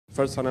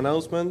First, some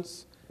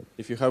announcements.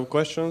 If you have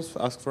questions,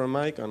 ask for a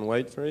mic and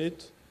wait for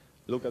it.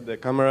 Look at the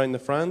camera in the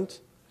front,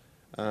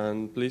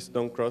 and please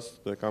don't cross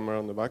the camera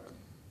on the back,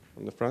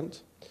 on the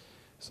front.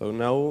 So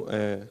now,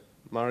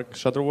 Mark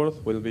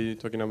Shuttleworth will be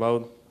talking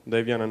about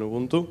Debian and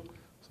Ubuntu.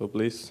 So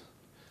please,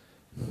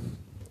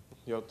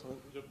 your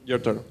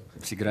turn.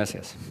 Sí,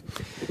 gracias.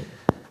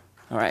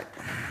 All right.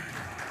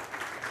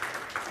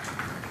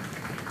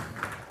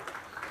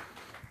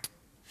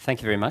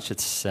 Thank you very much.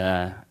 It's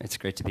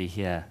great to be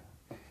here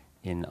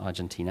in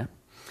Argentina.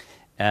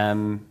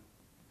 I'm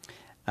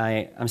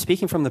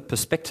speaking from the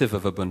perspective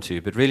of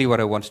Ubuntu, but really what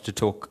I wanted to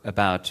talk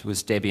about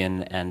was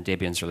Debian and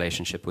Debian's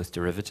relationship with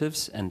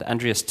derivatives. And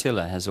Andreas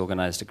Tiller has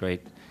organized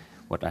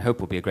what I hope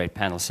will be a great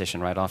panel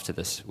session right after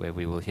this, where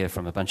we will hear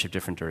from a bunch of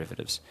different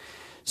derivatives.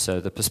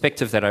 So the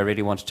perspective that I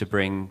really wanted to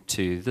bring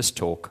to this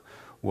talk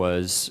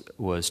was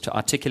to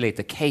articulate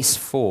the case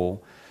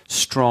for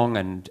strong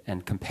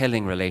and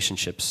compelling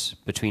relationships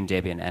between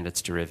Debian and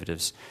its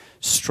derivatives,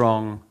 a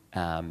strong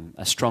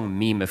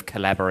meme of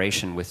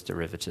collaboration with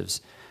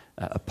derivatives,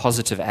 a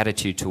positive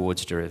attitude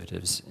towards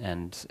derivatives,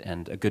 and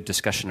a good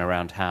discussion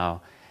around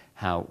how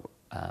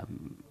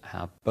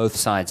both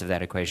sides of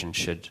that equation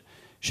should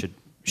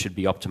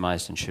be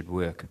optimized and should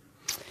work.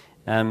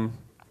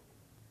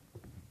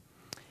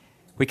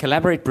 We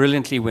collaborate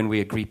brilliantly when we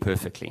agree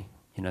perfectly.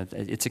 You know,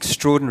 it's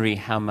extraordinary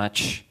how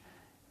much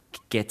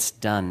gets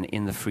done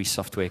in the free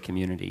software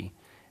community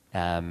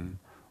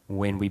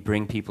when we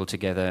bring people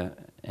together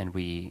and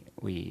we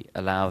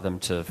allow them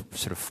to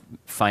sort of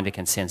find a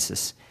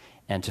consensus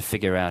and to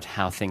figure out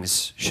how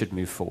things should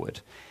move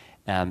forward.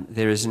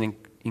 There is an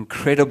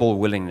incredible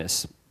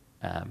willingness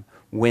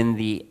when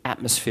the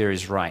atmosphere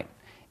is right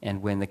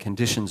and when the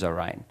conditions are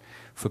right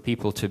for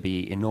people to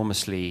be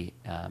enormously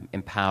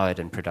empowered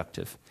and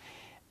productive.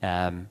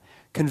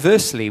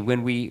 Conversely,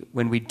 when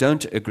we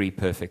don't agree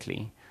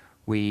perfectly,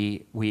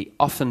 we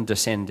often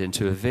descend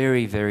into a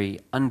very, very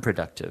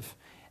unproductive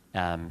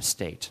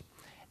state.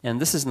 And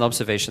this is an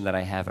observation that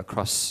I have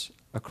across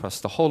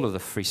the whole of the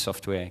free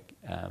software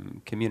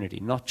community,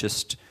 not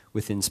just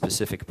within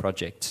specific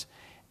projects.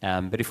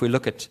 But if we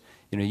look at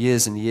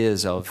years and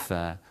years of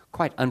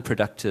quite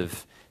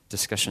unproductive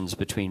discussions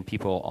between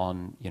people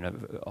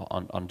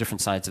on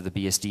different sides of the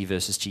BSD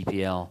versus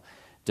GPL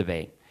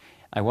debate,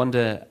 I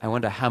wonder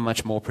how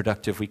much more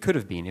productive we could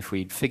have been if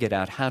we'd figured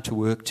out how to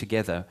work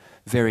together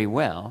very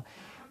well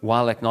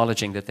while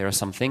acknowledging that there are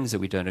some things that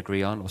we don't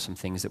agree on or some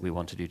things that we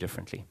want to do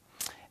differently.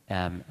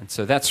 And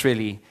so that's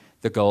really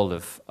the goal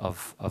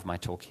of my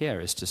talk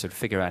here, is to sort of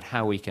figure out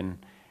how we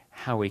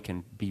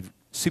can be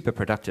super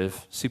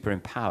productive, super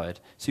empowered,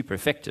 super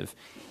effective,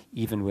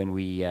 even when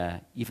we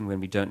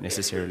don't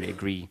necessarily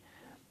agree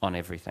on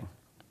everything.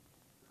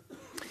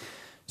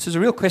 So there's a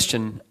real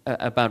question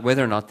about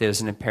whether or not there's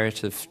an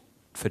imperative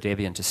for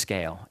Debian to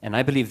scale. And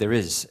I believe there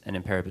is an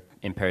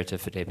imperative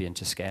for Debian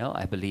to scale.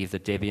 I believe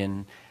that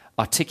Debian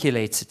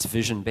articulates its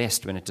vision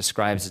best when it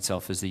describes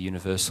itself as the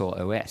universal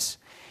OS.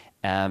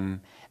 And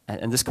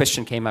this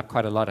question came up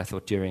quite a lot, I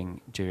thought,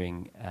 during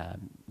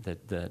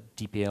the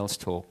DPL's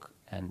talk.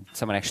 And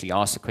someone actually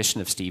asked the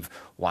question of Steve,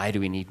 why do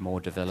we need more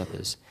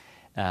developers?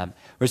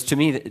 Whereas to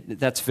me,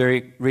 that's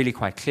really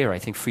quite clear. I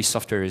think free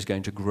software is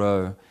going to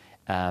grow.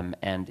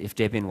 And if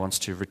Debian wants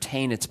to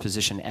retain its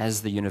position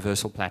as the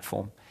universal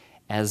platform,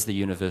 as the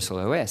universal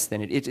OS,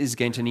 then it is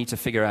going to need to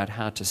figure out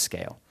how to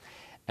scale.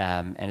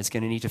 And it's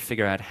going to need to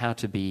figure out how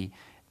to be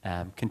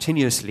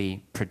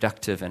continuously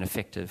productive and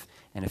effective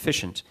and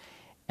efficient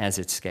as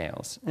it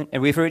scales.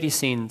 And we've already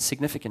seen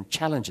significant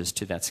challenges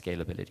to that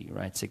scalability,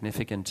 right?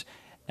 Significant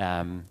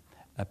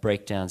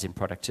breakdowns in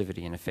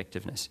productivity and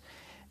effectiveness.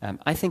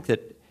 I think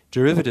that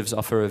derivatives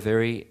offer a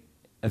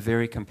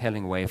very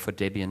compelling way for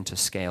Debian to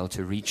scale,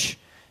 to reach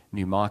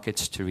new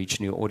markets, to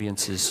reach new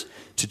audiences,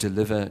 to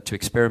deliver, to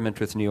experiment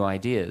with new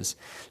ideas.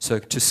 So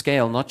to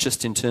scale not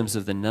just in terms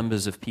of the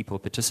numbers of people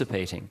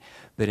participating,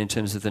 but in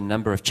terms of the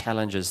number of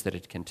challenges that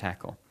it can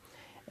tackle.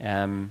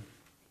 The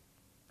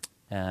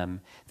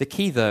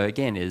key, though,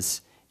 again,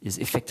 is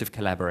effective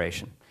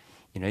collaboration.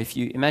 If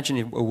you imagine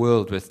a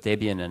world with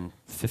Debian and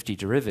 50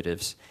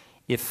 derivatives,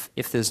 if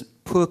there's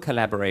poor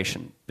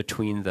collaboration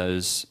between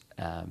those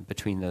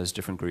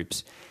different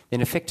groups,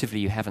 then effectively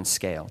you haven't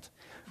scaled.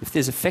 If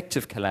there's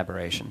effective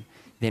collaboration,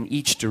 then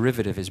each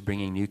derivative is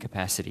bringing new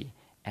capacity,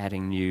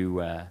 adding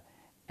new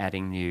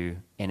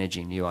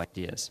energy, new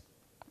ideas.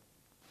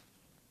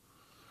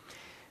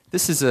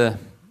 This is a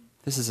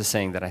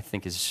saying that I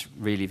think is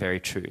really very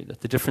true,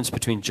 that the difference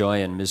between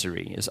joy and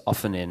misery is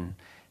often in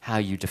how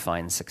you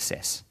define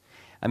success.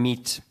 I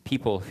meet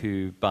people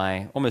who,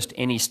 by almost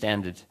any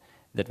standard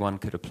that one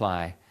could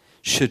apply,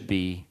 should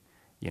be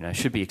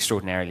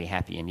extraordinarily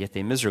happy, and yet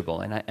they're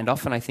miserable. And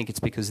often I think it's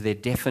because their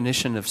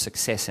definition of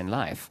success in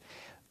life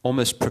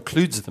almost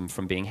precludes them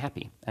from being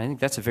happy. And I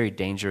think that's a very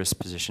dangerous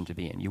position to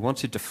be in. You want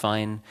to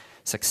define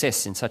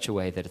success in such a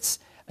way that it's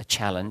a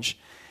challenge,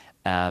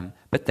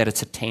 but that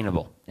it's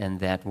attainable,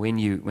 and that when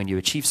you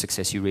achieve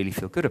success, you really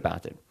feel good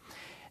about it.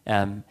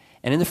 And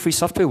in the free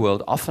software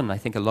world, often I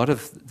think a lot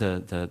of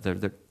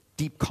the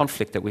deep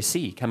conflict that we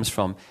see comes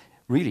from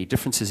really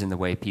differences in the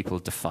way people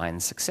define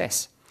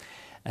success.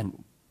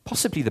 And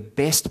possibly the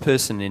best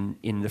person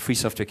in the free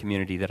software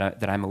community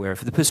that I'm aware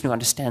of, the person who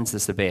understands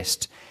this the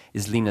best,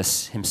 is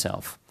Linus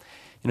himself.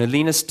 You know,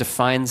 Linus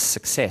defines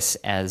success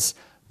as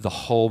the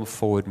whole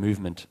forward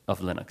movement of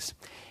Linux.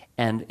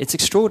 And it's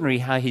extraordinary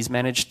how he's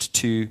managed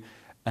to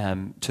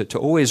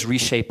always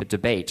reshape a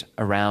debate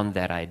around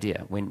that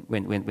idea. When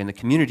the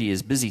community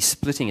is busy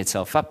splitting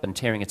itself up and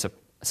tearing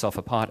itself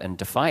apart and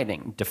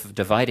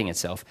dividing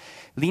itself,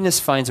 Linus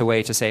finds a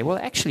way to say, well,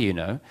 actually, you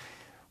know,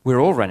 we're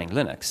all running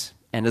Linux.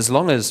 And as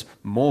long as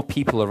more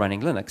people are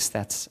running Linux,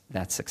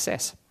 that's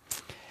success.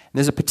 And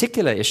there's a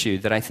particular issue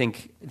that I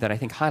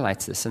think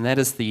highlights this, and that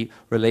is the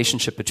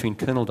relationship between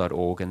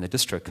kernel.org and the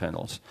distro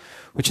kernels,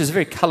 which is a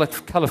very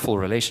colorful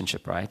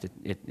relationship, right?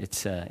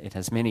 It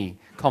has many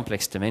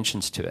complex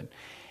dimensions to it.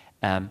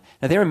 Now,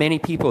 there are many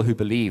people who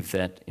believe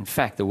that, in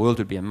fact, the world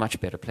would be a much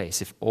better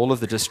place if all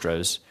of the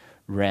distros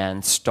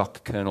ran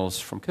stock kernels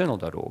from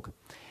kernel.org.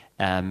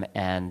 And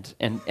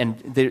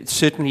there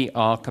certainly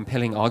are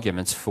compelling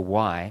arguments for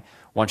why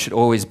one should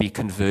always be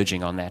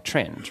converging on that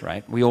trend,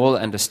 right? We all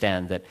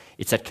understand that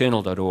it's at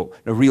kernel.org.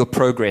 The real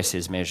progress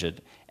is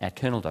measured at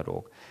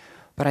kernel.org.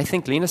 But I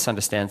think Linus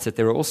understands that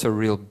there are also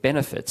real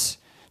benefits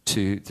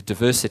to the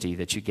diversity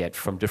that you get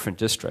from different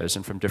distros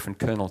and from different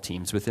kernel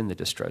teams within the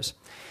distros.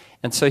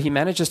 And so he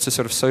manages to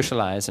sort of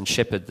socialize and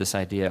shepherd this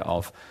idea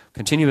of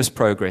continuous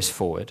progress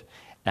forward,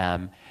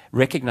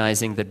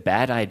 recognizing that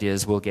bad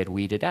ideas will get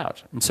weeded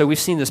out. And so we've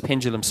seen this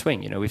pendulum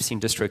swing. You know, we've seen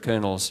distro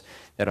kernels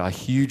that are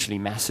hugely,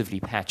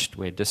 massively patched,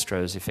 where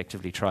distros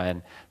effectively try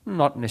and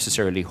not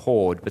necessarily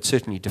hoard, but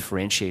certainly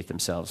differentiate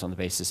themselves on the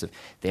basis of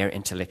their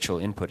intellectual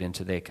input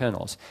into their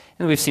kernels.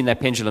 And we've seen that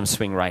pendulum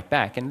swing right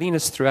back. And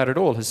Linus, throughout it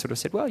all, has sort of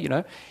said, well, you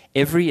know,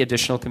 every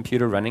additional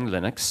computer running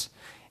Linux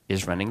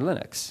is running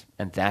Linux,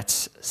 and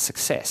that's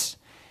success.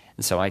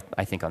 And so I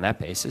think on that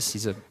basis,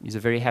 he's a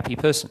very happy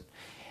person.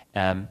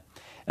 And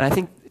I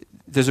think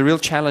there's a real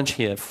challenge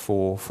here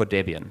for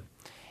Debian,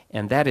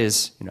 and that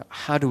is, you know,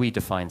 how do we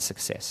define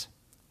success?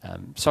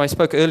 So I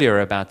spoke earlier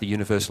about the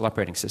universal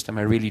operating system.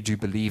 I really do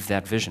believe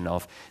that vision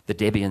of the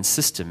Debian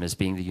system as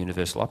being the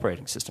universal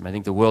operating system. I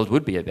think the world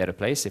would be a better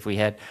place if we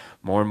had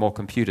more and more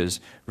computers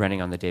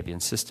running on the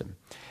Debian system.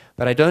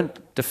 But I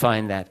don't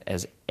define that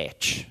as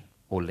Etch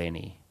or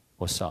Lenny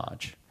or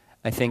Sarge.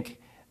 I think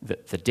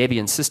that the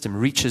Debian system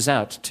reaches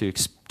out to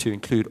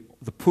include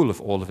the pool of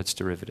all of its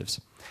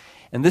derivatives.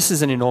 And this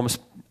is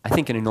I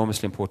think an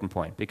enormously important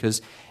point,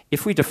 because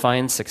if we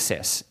define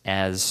success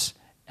as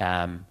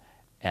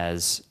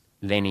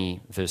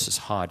Lenny versus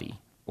Hardy,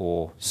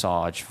 or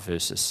Sarge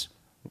versus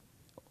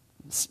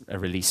a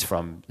release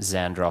from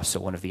Xandros or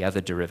one of the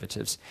other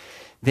derivatives,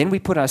 then we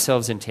put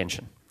ourselves in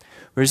tension.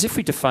 Whereas if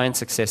we define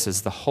success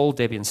as the whole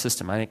Debian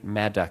system, I think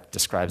Mad Duck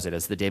describes it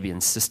as the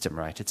Debian system,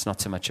 right? It's not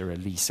so much a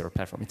release or a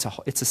platform.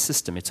 It's a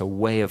system. It's a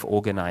way of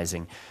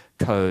organizing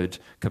code,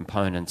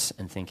 components,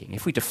 and thinking.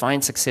 If we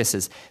define success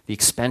as the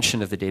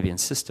expansion of the Debian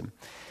system,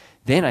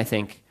 then I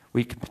think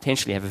we could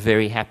potentially have a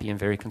very happy and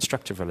very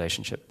constructive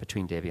relationship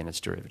between Debian and its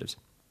derivatives.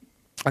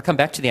 I'll come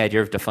back to the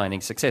idea of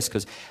defining success,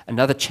 because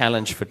another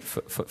challenge for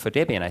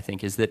Debian, I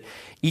think, is that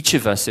each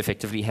of us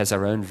effectively has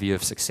our own view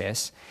of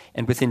success,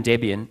 and within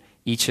Debian,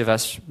 each of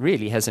us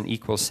really has an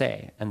equal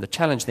say. And the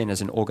challenge then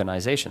as an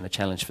organization, the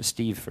challenge for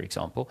Steve, for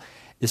example,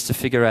 is to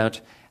figure out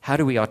how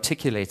do we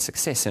articulate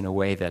success in a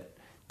way that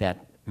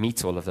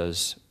meets all of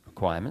those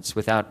requirements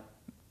without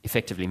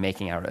effectively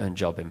making our own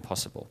job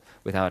impossible,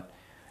 without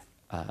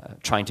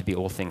trying to be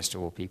all things to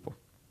all people.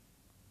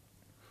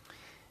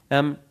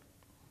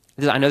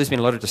 I know there's been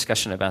a lot of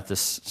discussion about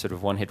this sort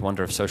of one-hit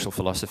wonder of social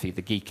philosophy,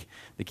 the geek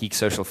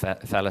social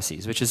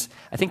fallacies, which is,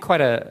 I think, quite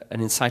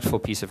an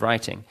insightful piece of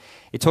writing.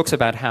 It talks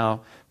about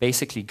how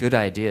basically good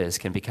ideas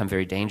can become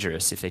very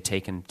dangerous if they're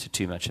taken to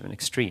too much of an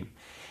extreme.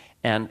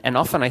 And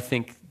often I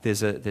think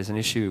there's an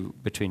issue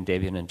between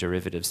Debian and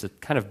derivatives that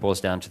kind of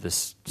boils down to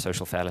this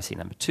social fallacy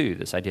number 2,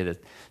 this idea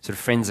that sort of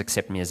friends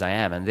accept me as I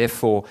am, and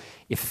therefore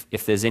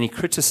if there's any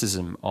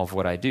criticism of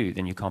what I do,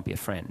 then you can't be a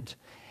friend.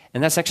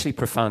 And that's actually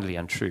profoundly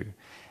untrue.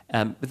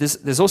 But there's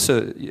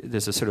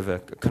a sort of a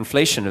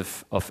conflation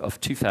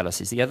of two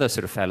fallacies. The other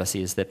sort of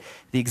fallacy is that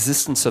the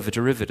existence of a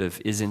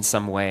derivative is in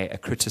some way a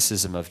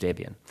criticism of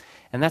Debian.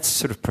 And that's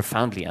sort of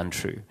profoundly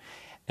untrue.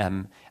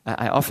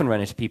 I often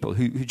run into people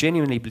who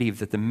genuinely believe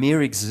that the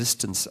mere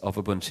existence of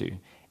Ubuntu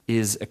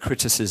is a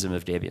criticism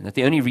of Debian, that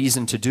the only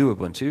reason to do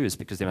Ubuntu is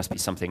because there must be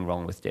something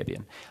wrong with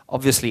Debian.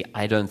 Obviously,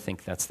 I don't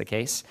think that's the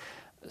case.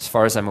 As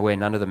far as I'm aware,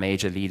 none of the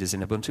major leaders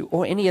in Ubuntu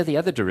or any of the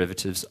other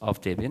derivatives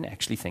of Debian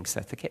actually thinks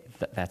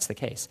that's the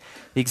case.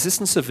 The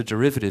existence of a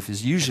derivative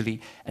is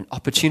usually an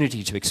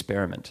opportunity to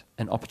experiment,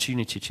 an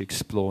opportunity to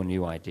explore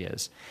new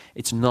ideas.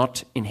 It's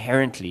not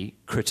inherently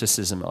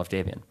criticism of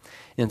Debian.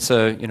 And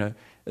so, you know,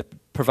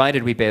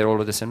 provided we bear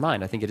all of this in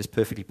mind, I think it is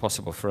perfectly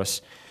possible for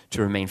us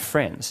to remain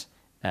friends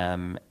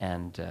and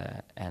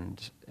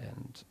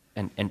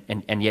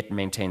yet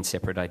maintain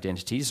separate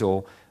identities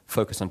or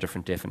focus on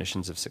different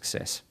definitions of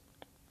success.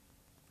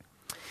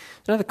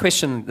 Another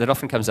question that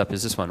often comes up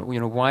is this one.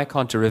 Why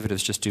can't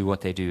derivatives just do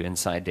what they do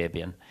inside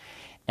Debian?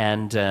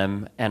 And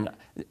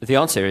the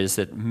answer is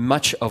that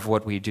much of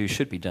what we do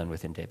should be done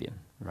within Debian,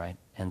 right?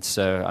 And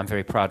so I'm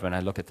very proud when I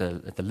look at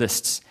the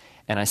lists,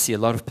 and I see a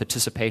lot of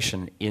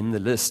participation in the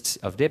lists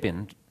of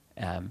Debian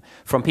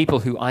from people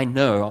who I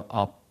know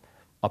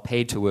are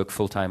paid to work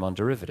full-time on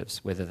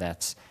derivatives, whether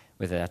that's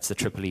the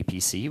EEE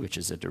PC, which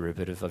is a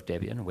derivative of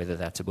Debian, whether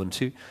that's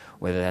Ubuntu,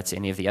 whether that's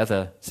any of the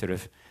other sort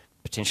of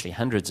potentially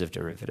hundreds of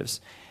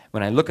derivatives.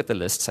 When I look at the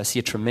lists, I see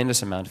a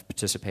tremendous amount of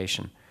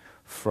participation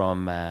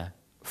from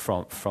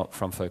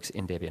folks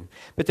in Debian.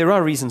 But there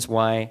are reasons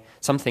why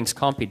some things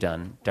can't be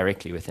done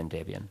directly within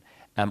Debian,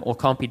 or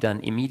can't be done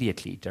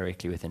immediately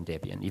directly within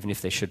Debian, even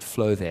if they should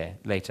flow there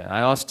later. I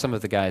asked some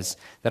of the guys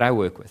that I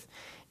work with,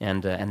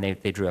 and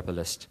they drew up a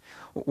list.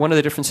 One of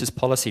the differences is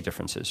policy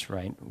differences,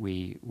 right?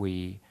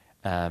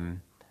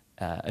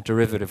 A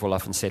derivative will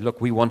often say,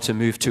 look, we want to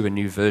move to a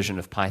new version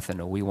of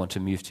Python, or we want to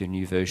move to a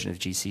new version of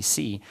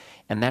GCC,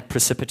 and that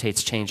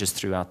precipitates changes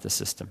throughout the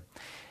system.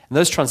 And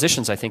those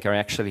transitions, I think, are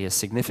actually a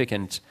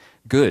significant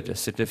good, a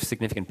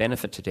significant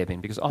benefit to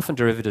Debian, because often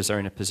derivatives are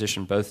in a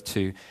position both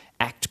to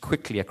act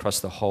quickly across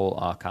the whole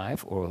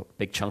archive, or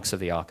big chunks of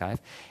the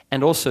archive,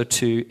 and also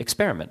to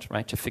experiment,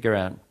 right, to figure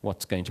out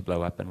what's going to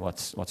blow up and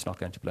what's not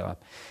going to blow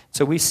up.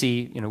 So we've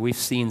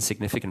seen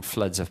significant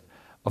floods of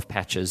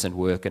patches and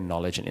work and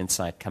knowledge and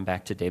insight come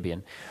back to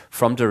Debian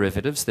from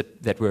derivatives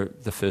that were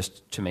the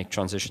first to make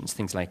transitions,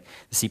 things like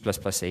the C++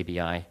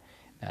 ABI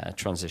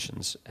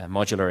transitions,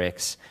 Modular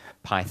X,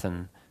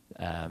 Python,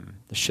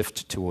 the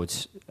shift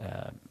towards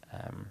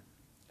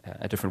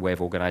a different way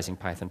of organizing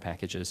Python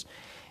packages.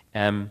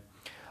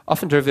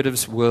 Often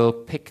derivatives will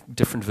pick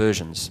different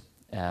versions,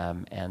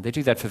 and they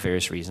do that for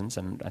various reasons,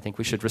 and I think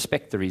we should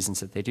respect the reasons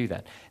that they do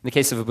that. In the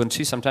case of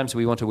Ubuntu, sometimes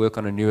we want to work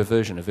on a newer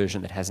version, a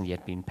version that hasn't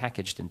yet been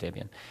packaged in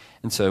Debian.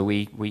 And so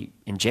we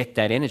inject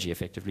that energy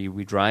effectively,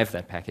 we drive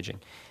that packaging,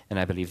 and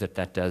I believe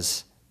that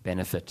does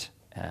benefit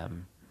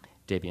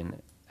Debian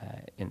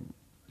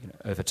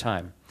over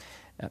time.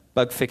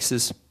 Bug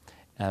fixes.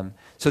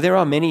 So there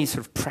are many sort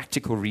of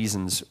practical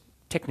reasons,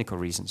 technical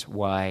reasons,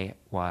 why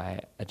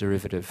a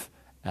derivative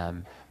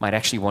might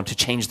actually want to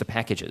change the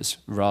packages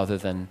rather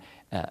than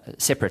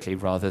separately,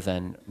 rather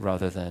than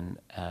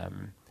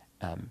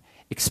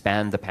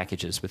expand the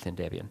packages within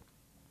Debian.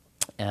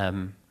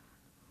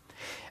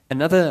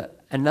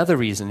 Another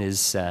reason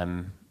is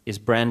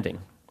branding.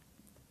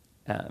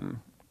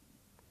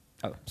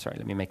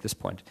 Let me make this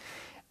point.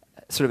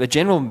 Sort of a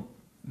general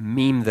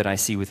meme that I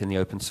see within the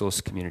open source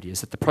community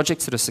is that the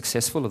projects that are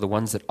successful are the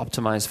ones that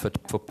optimize for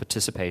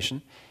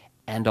participation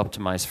and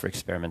optimize for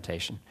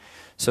experimentation.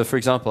 So, for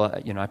example,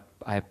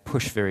 I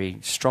push very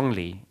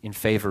strongly in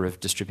favor of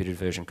distributed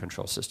version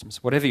control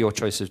systems. Whatever your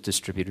choice of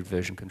distributed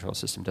version control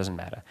system, doesn't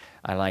matter.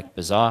 I like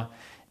Bazaar,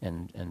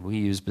 and we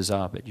use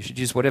Bazaar, but you should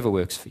use whatever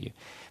works for you.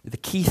 The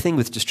key thing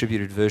with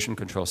distributed version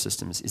control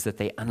systems is that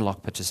they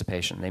unlock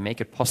participation. They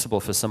make it possible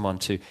for someone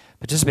to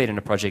participate in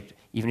a project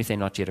even if they're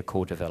not yet a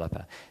core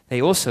developer.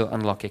 They also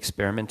unlock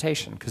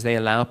experimentation because they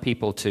allow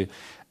people to,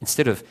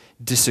 instead of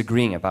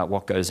disagreeing about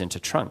what goes into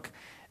trunk,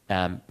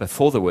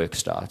 before the work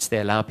starts, they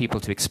allow people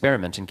to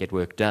experiment and get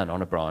work done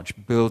on a branch,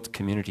 build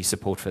community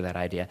support for that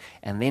idea,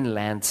 and then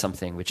land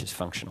something which is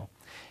functional.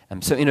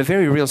 So in a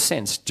very real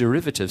sense,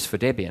 derivatives for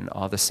Debian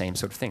are the same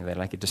sort of thing. They're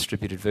like a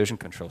distributed version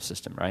control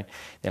system, right?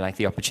 They like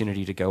the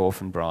opportunity to go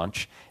off and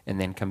branch and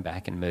then come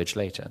back and merge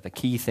later. The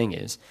key thing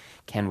is,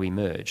 can we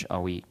merge?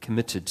 Are we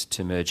committed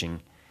to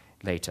merging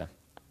later?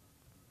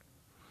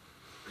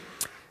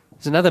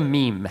 There's another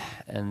meme,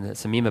 and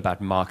it's a meme about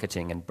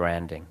marketing and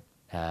branding.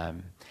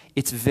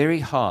 It's very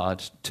hard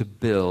to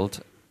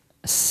build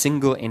a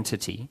single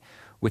entity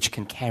which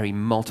can carry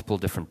multiple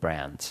different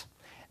brands.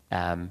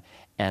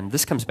 And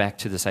this comes back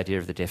to this idea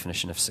of the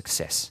definition of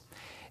success.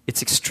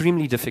 It's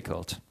extremely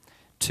difficult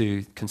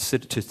to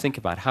think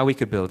about how we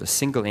could build a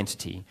single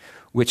entity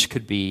which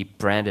could be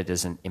branded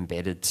as an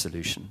embedded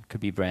solution,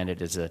 could be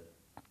branded as a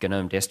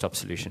GNOME desktop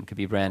solution, could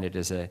be branded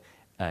as a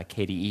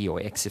KDE or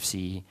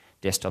XFCE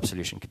desktop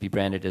solution, could be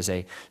branded as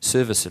a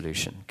server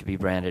solution, could be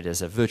branded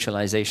as a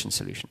virtualization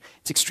solution.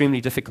 It's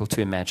extremely difficult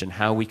to imagine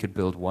how we could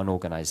build one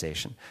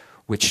organization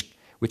which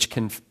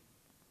can,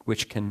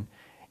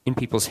 in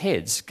people's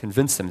heads,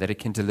 convince them that it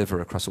can deliver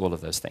across all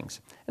of those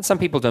things. And some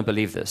people don't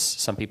believe this.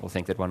 Some people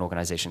think that one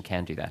organization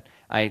can do that.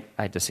 I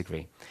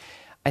disagree.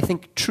 I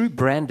think true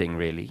branding,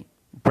 really,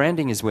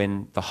 branding is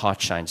when the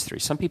heart shines through.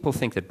 Some people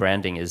think that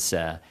branding is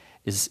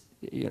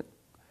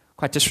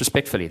quite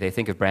disrespectfully, they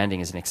think of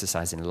branding as an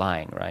exercise in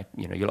lying, right?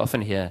 You'll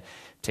often hear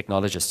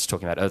technologists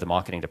talking about, the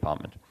marketing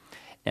department.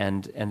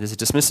 And there's a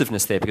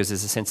dismissiveness there because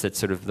there's a sense that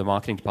sort of the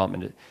marketing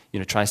department,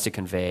 tries to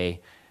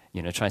convey,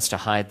 tries to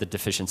hide the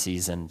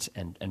deficiencies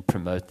and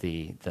promote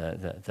the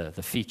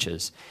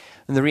features.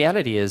 And the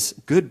reality is,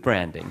 good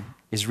branding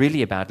is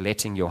really about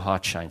letting your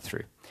heart shine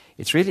through.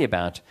 It's really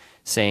about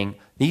saying,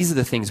 these are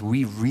the things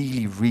we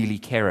really, really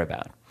care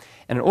about.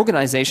 And an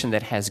organization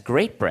that has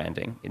great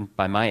branding,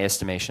 by my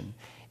estimation,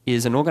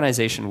 is an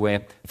organization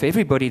where, for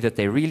everybody that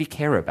they really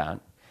care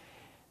about,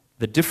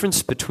 the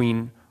difference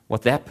between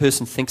what that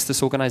person thinks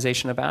this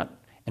organization about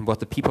and what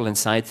the people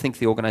inside think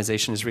the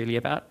organization is really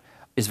about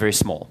is very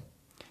small.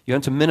 You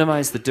want to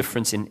minimize the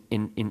difference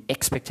in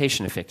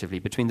expectation, effectively,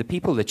 between the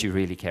people that you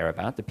really care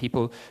about, the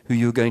people who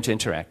you're going to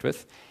interact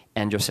with,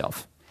 and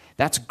yourself.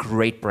 That's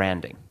great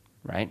branding,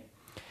 right?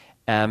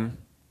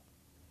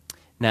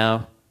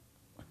 Now,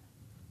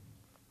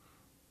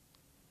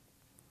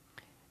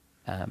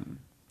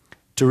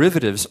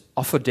 derivatives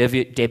offer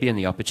Debian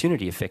the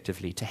opportunity,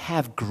 effectively, to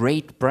have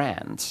great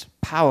brands,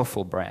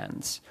 powerful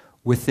brands,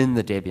 within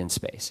the Debian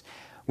space.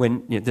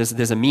 When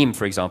there's a meme,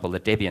 for example,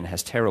 that Debian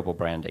has terrible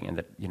branding, and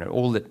that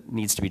all that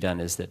needs to be done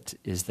is that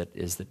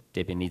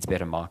Debian needs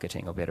better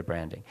marketing or better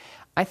branding.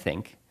 I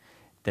think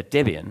that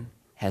Debian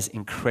has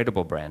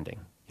incredible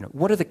branding.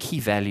 What are the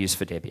key values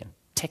for Debian?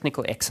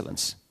 Technical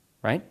excellence,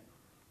 right?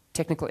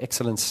 Technical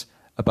excellence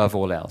above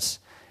all else.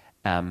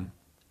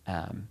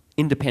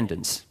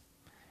 Independence.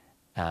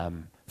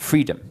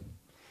 Freedom.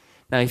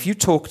 Now, if you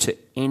talk to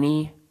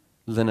any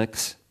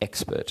Linux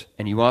expert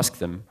and you ask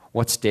them,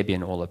 what's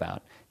Debian all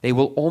about? They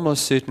will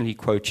almost certainly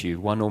quote you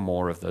one or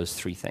more of those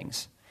three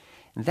things.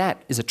 And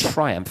that is a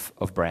triumph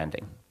of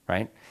branding,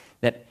 right?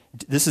 That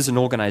this is an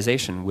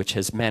organization which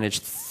has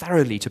managed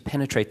thoroughly to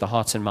penetrate the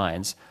hearts and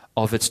minds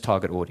of its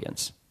target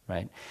audience,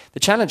 right? The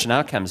challenge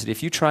now comes that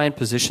if you try and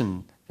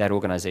position that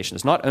organization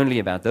as not only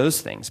about those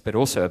things, but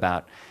also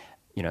about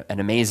an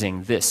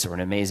amazing this or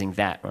an amazing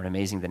that or an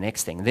amazing the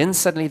next thing, then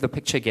suddenly the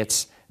picture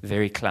gets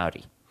very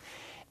cloudy.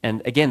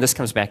 And again, this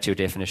comes back to your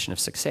definition of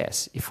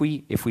success. If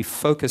we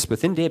focus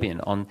within Debian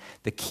on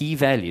the key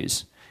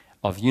values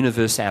of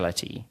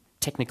universality,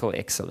 technical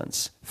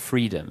excellence,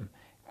 freedom,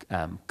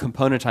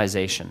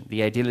 componentization,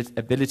 the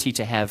ability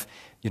to have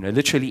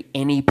literally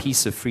any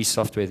piece of free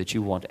software that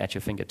you want at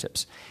your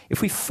fingertips,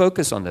 if we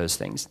focus on those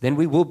things, then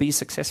we will be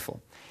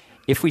successful.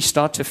 If we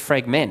start to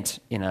fragment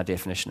in our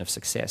definition of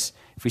success,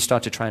 if we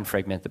start to try and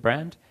fragment the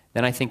brand,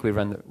 then I think we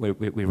run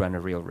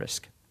a real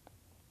risk.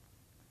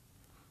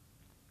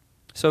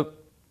 So,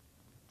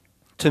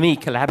 to me,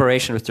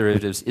 collaboration with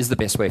derivatives is the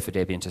best way for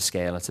Debian to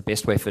scale. It's the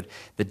best way for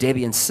the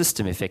Debian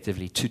system,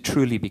 effectively, to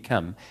truly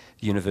become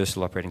the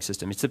universal operating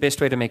system. It's the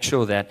best way to make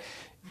sure that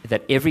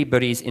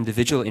everybody's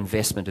individual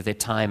investment of their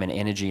time and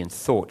energy and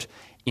thought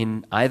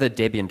in either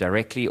Debian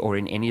directly or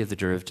in any of the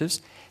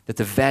derivatives, that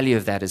the value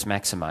of that is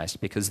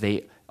maximized because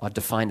they are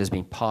defined as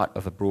being part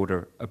of a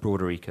broader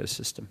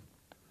ecosystem.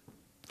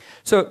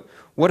 So,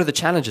 what are the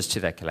challenges to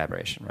that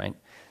collaboration, right?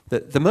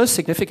 The most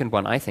significant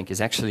one, I think,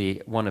 is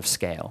actually one of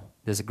scale.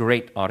 There's a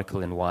great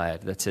article in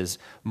Wired that says,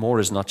 more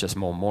is not just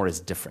more is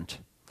different.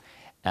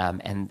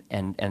 And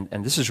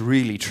this is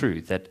really true,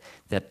 that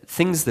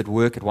things that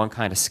work at one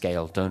kind of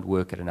scale don't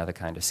work at another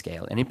kind of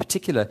scale. And in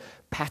particular,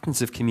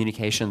 patterns of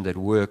communication that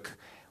work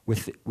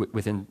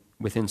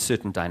within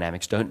certain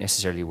dynamics don't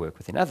necessarily work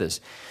within others.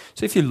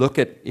 So if you look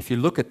at the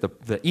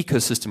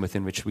ecosystem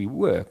within which we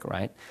work,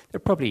 right, there are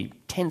probably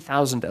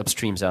 10,000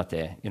 upstreams out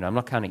there. I'm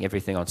not counting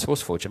everything on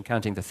SourceForge. I'm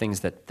counting the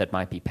things that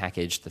might be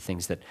packaged, the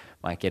things that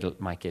might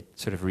get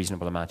sort of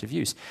reasonable amount of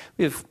use.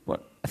 We have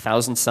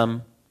 1,000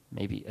 some,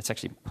 maybe it's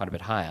actually quite a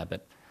bit higher,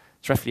 but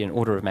it's roughly an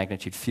order of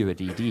magnitude fewer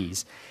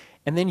DDs.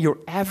 And then your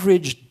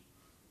average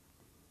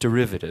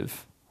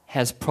derivative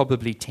has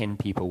probably 10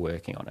 people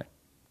working on it.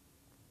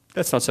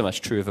 That's not so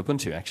much true of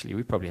Ubuntu, actually.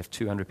 We probably have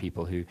 200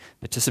 people who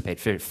participate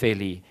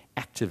fairly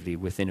actively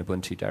within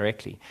Ubuntu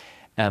directly.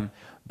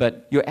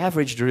 But your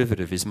average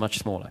derivative is much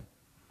smaller.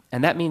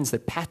 And that means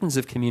that patterns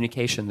of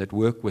communication that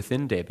work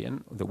within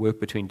Debian, or that work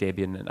between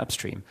Debian and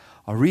upstream,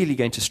 are really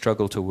going to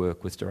struggle to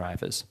work with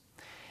derivers.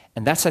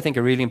 And that's, I think,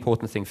 a really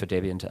important thing for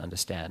Debian to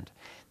understand,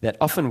 that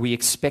often we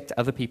expect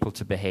other people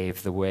to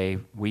behave the way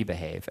we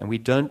behave, and we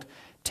don't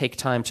take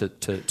time to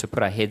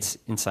put our heads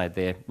inside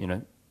their,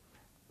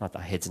 not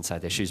our heads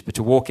inside their shoes, but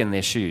to walk in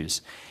their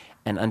shoes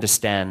and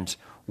understand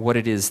what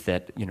it is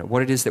that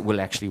will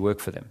actually work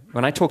for them.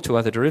 When I talk to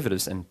other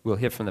derivatives, and we'll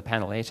hear from the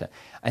panel later,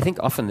 I think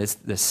often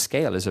this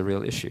scale is a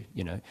real issue.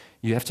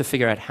 You have to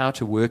figure out how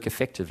to work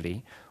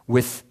effectively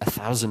with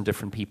 1,000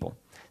 different people.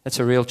 That's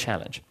a real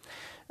challenge.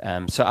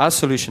 So our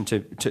solution to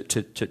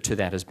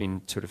that has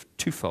been sort of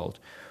twofold.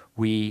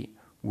 We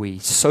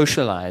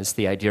socialize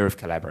the idea of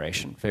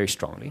collaboration very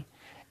strongly,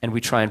 and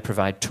we try and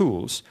provide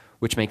tools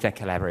which make that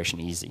collaboration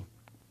easy.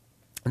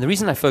 And the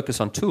reason I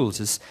focus on tools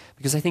is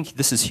because I think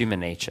this is human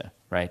nature,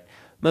 right?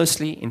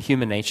 Mostly in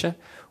human nature,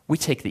 we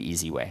take the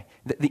easy way.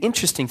 The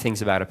interesting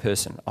things about a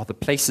person are the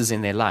places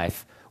in their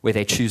life where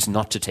they choose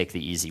not to take the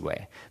easy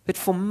way. But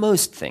for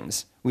most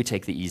things, we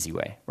take the easy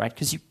way, right?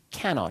 Because you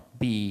cannot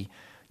be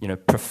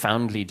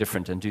profoundly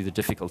different and do the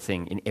difficult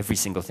thing in every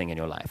single thing in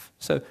your life.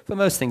 So for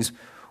most things,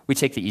 we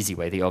take the easy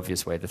way, the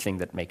obvious way, the thing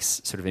that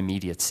makes sort of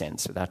immediate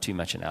sense without too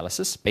much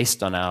analysis,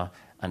 based on our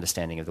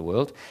understanding of the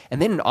world.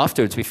 And then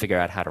afterwards, we figure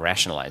out how to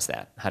rationalize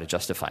that, how to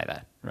justify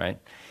that, right?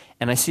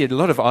 And I see a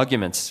lot of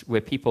arguments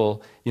where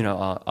people,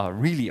 are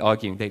really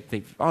arguing,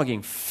 they're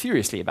arguing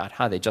furiously about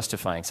how they're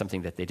justifying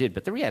something that they did,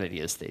 but the reality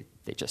is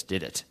they just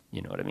did it,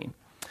 you know what I mean?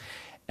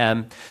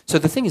 So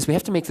the thing is, we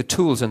have to make the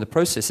tools and the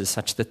processes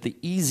such that the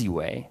easy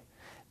way,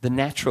 the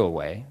natural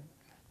way,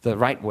 the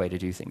right way to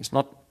do things,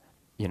 not,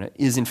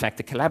 is in fact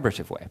the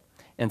collaborative way.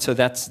 And so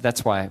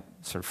that's why,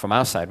 sort of from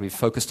our side, we've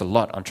focused a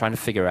lot on trying to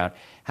figure out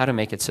how to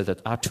make it so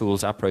that our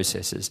tools, our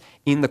processes,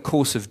 in the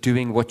course of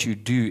doing what you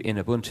do in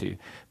Ubuntu,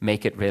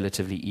 make it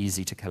relatively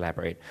easy to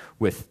collaborate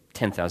with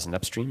 10,000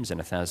 upstreams and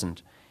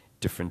 1,000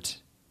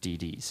 different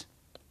DDs.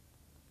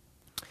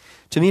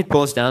 To me, it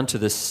boils down to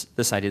this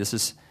idea. This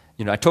is,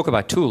 I talk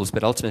about tools,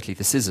 but ultimately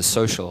this is a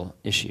social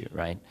issue,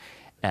 right?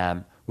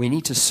 We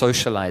need to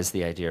socialize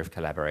the idea of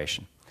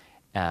collaboration.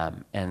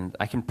 And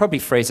I can probably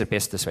phrase it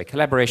best this way.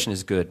 Collaboration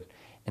is good,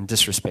 and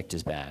disrespect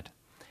is bad.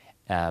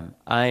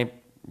 I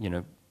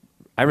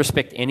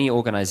respect any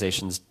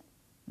organization's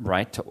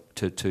right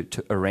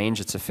to arrange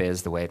its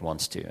affairs the way it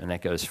wants to, and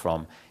that goes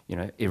from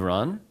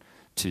Iran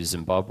to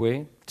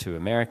Zimbabwe to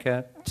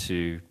America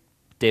to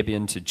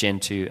Debian to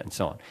Gentoo and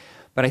so on.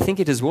 But I think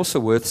it is also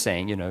worth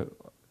saying,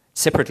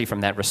 separately from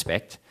that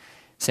respect,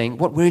 saying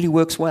what really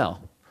works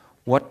well,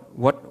 what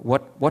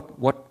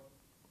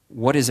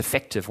is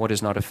effective, what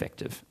is not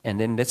effective, and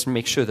then let's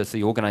make sure that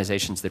the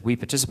organizations that we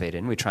participate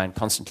in, we try and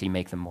constantly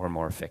make them more and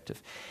more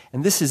effective.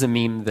 And this is a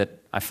meme that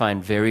I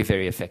find very,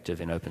 very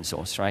effective in open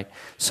source, right?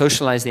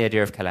 Socialize the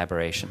idea of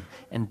collaboration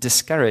and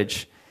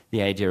discourage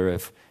the idea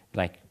of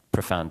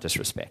profound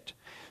disrespect.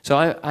 So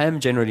I am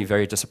generally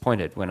very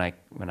disappointed when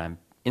I'm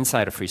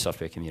inside a free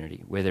software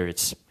community, whether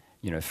it's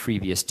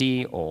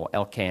FreeBSD or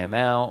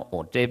LKML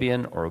or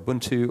Debian or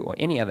Ubuntu or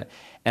any other,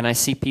 and I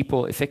see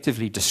people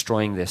effectively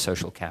destroying their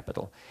social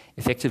capital,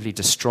 effectively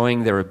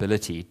destroying their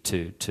ability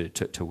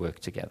to work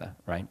together,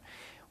 right?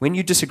 When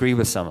you disagree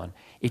with someone,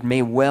 it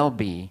may well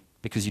be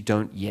because you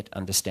don't yet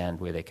understand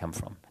where they come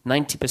from.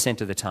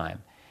 90% of the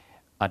time,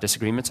 our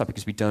disagreements are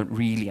because we don't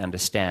really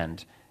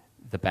understand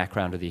the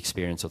background or the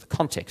experience or the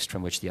context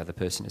from which the other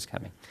person is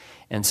coming.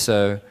 And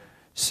so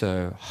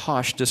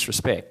harsh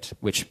disrespect,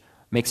 which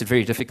makes it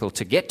very difficult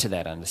to get to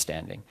that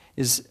understanding,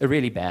 is a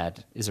really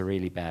bad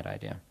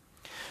idea.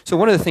 So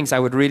one of the things I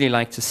would really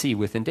like to see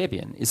within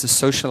Debian is a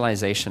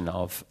socialization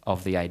of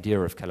the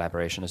idea of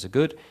collaboration as a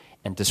good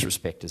and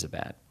disrespect as a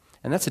bad.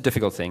 And that's a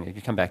difficult thing. If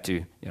you come back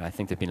to, I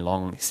think there have been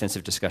long,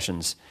 extensive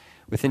discussions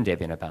within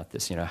Debian about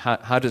this.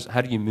 How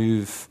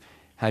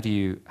do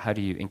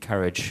you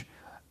encourage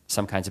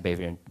some kinds of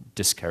behavior and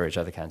discourage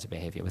other kinds of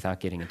behavior without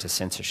getting into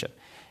censorship?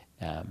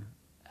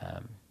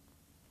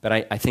 But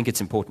I think it's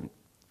important.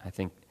 I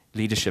think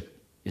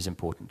leadership is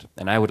important.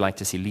 And I would like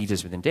to see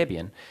leaders within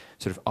Debian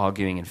sort of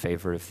arguing in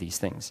favor of these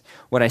things.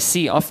 What I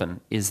see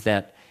often is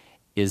that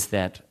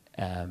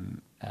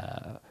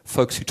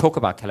folks who talk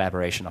about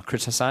collaboration are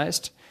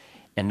criticized,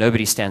 and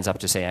nobody stands up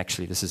to say,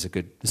 actually, this is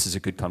a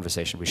good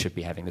conversation. We should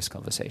be having this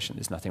conversation.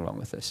 There's nothing wrong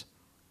with this.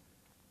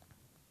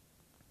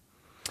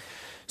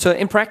 So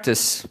in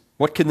practice,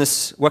 what can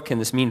this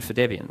mean for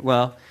Debian?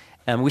 Well,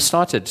 we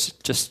started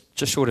just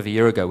short of a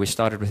year ago. We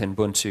started within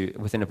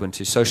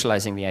Ubuntu,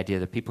 socializing the idea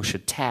that people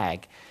should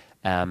tag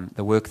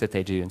the work that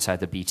they do inside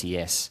the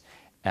BTS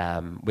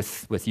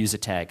with user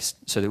tags,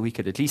 so that we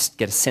could at least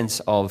get a sense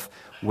of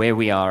where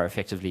we are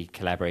effectively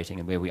collaborating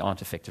and where we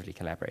aren't effectively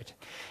collaborating.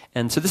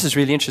 And so this is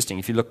really interesting.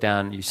 If you look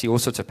down, you see all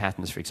sorts of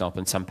patterns. For example,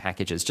 in some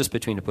packages, just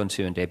between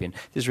Ubuntu and Debian,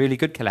 there's really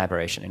good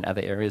collaboration. In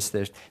other areas,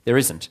 there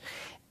isn't.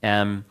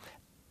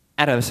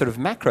 At a sort of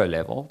macro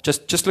level,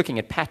 just looking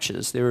at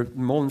patches, there are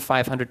more than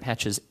 500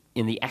 patches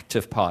in the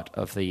active part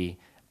of the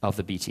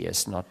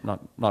BTS,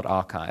 not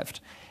archived.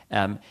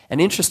 And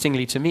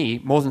interestingly to me,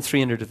 more than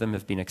 300 of them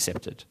have been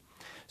accepted.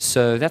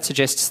 So that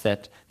suggests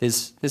that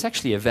there's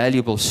actually a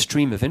valuable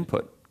stream of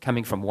input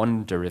coming from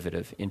one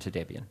derivative into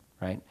Debian,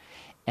 right?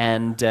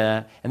 And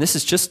this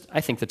is just,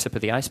 I think, the tip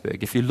of the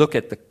iceberg. If you look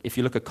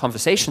at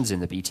conversations in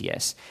the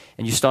BTS,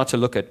 and you start to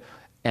look at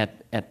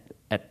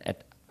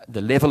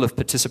the level of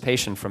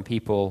participation from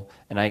people,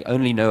 and I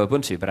only know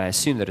Ubuntu, but I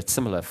assume that it's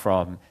similar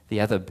from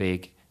the other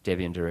big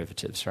Debian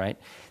derivatives, right?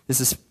 This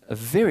is a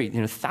very,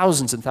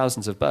 thousands and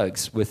thousands of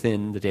bugs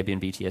within the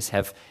Debian BTS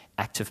have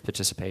active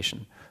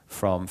participation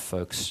from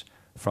folks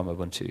from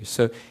Ubuntu.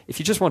 So if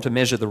you just want to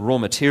measure the raw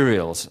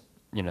materials,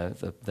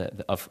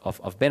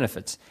 of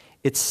benefits,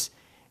 it's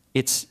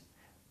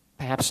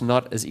perhaps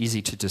not as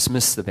easy to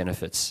dismiss the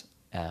benefits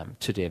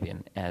to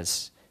Debian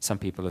as some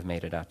people have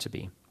made it out to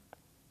be.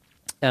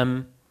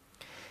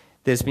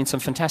 There's been some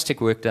fantastic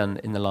work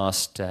done in the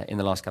last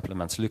couple of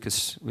months.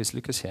 Where's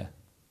Lucas here?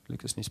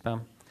 Lucas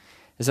Nussbaum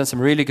has done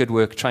some really good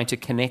work trying to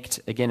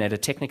connect, again, at a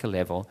technical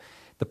level,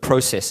 the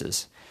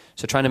processes.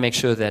 So trying to make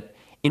sure that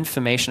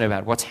information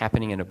about what's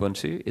happening in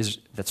Ubuntu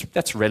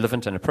that's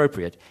relevant and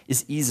appropriate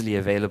is easily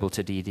available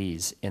to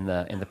DDs in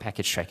the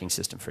package tracking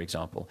system, for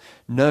example.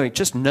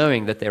 Just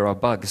knowing that there are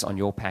bugs on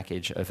your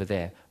package over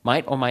there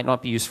might or might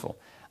not be useful.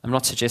 I'm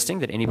not suggesting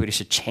that anybody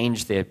should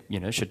change their,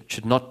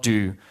 should not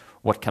do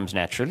what comes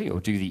naturally or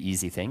do the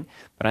easy thing,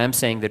 but I am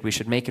saying that we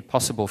should make it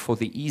possible for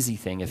the easy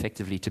thing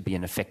effectively to be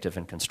an effective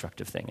and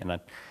constructive thing. And I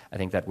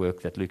think that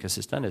work that Lucas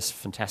has done is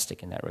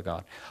fantastic in that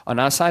regard. On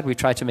our side, we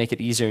try to make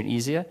it easier and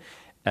easier.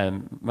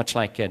 much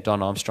like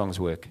Don Armstrong's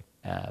work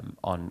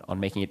on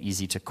making it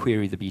easy to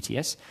query the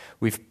BTS.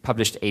 We've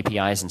published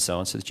APIs and so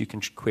on so that you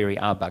can query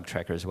our bug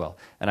tracker as well.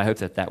 And I hope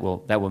that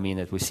will mean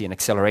that we see an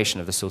acceleration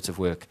of the sorts of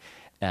work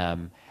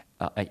in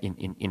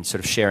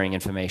sort of sharing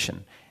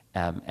information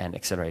and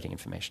accelerating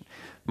information.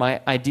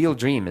 My ideal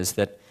dream is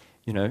that,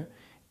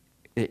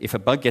 if a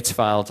bug gets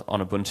filed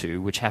on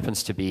Ubuntu, which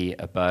happens to be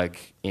a bug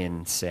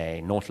in,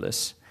 say,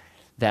 Nautilus,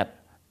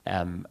 that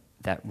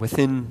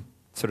within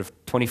sort of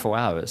 24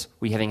 hours,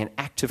 we're having an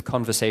active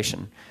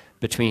conversation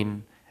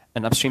between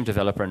an upstream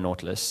developer in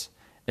Nautilus,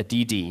 a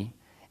DD,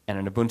 and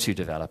an Ubuntu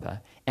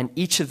developer, and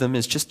each of them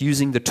is just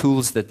using the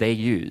tools that they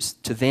use.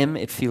 To them,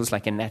 it feels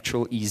like a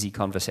natural, easy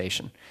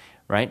conversation,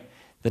 right?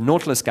 The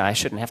Nautilus guy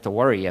shouldn't have to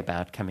worry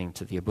about coming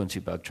to the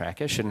Ubuntu bug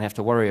tracker, shouldn't have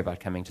to worry about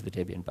coming to the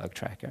Debian bug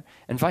tracker,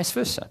 and vice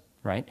versa,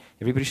 right?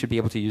 Everybody should be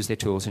able to use their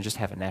tools and just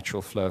have a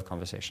natural flow of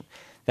conversation.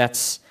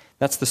 That's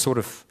the sort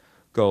of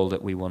goal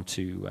that we want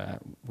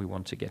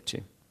to get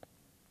to.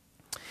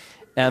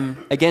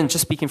 Again,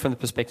 just speaking from the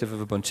perspective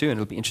of Ubuntu, and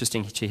it'll be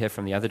interesting to hear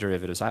from the other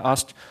derivatives, I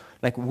asked,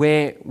 like,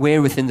 where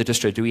within the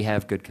distro do we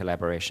have good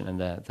collaboration? And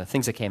the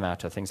things that came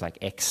out are things like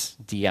X,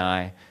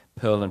 DI,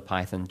 Perl and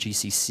Python,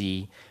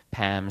 GCC,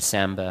 PAM,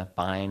 Samba,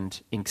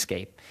 Bind,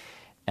 Inkscape.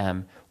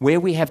 Where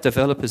we have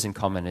developers in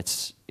common,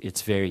 it's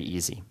very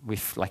easy.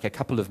 We've like a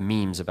couple of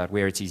memes about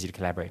where it's easy to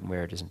collaborate and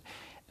where it isn't.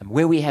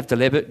 Where we have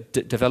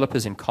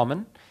developers in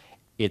common,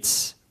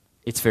 it's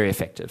very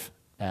effective.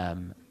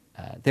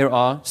 There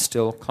are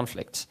still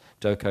conflicts.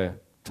 Doko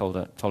told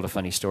a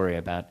funny story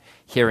about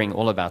hearing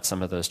all about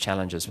some of those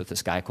challenges with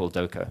this guy called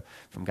Doko,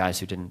 from guys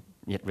who didn't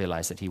yet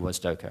realize that he was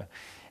Doko.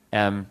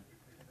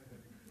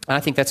 I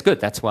think that's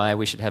good. That's why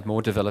we should have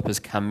more developers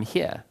come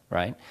here,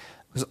 right?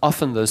 Because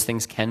often those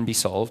things can be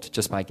solved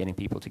just by getting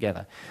people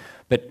together.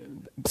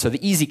 So the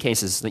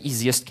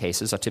easiest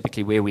cases are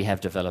typically where we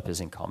have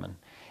developers in common.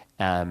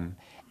 And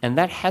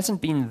that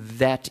hasn't been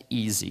that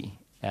easy.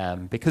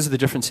 Because of the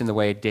difference in the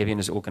way Debian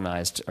is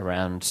organized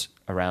around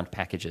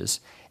packages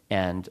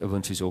and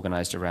Ubuntu is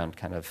organized around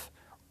kind of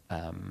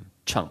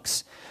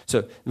chunks.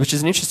 So, which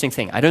is an interesting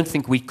thing. I don't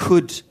think we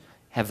could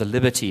have the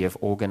liberty of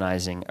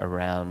organizing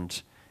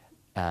around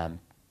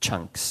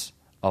chunks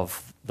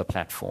of the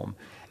platform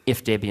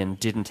if Debian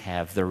didn't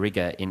have the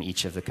rigor in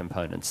each of the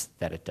components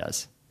that it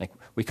does. Like,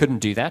 we couldn't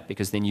do that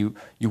because then you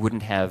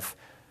wouldn't have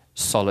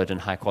solid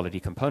and high-quality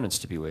components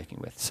to be working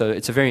with. So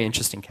it's a very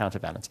interesting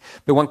counterbalance.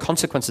 But one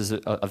consequence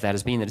of that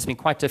has been that it's been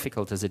quite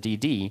difficult as a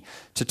DD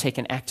to take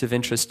an active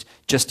interest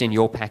just in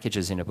your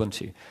packages in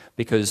Ubuntu,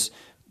 because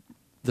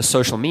the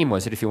social meme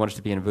was that if you wanted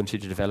to be an Ubuntu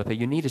developer,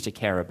 you needed to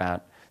care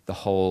about the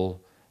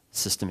whole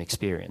system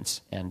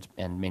experience, and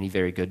many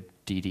very good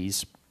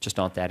DDs just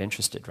aren't that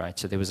interested, right?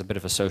 So there was a bit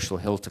of a social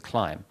hill to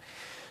climb.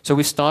 So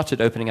we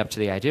started opening up to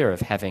the idea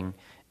of having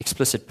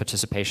explicit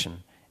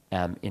participation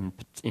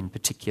in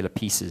particular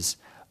pieces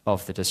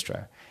of the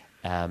distro.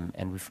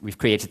 And we've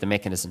created the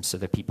mechanism so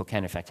that people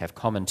can, in fact, have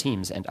common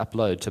teams and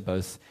upload to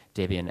both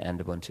Debian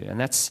and Ubuntu. And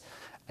that's,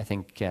 I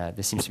think, there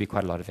seems to be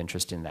quite a lot of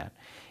interest in that.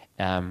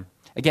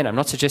 Again, I'm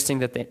not suggesting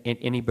that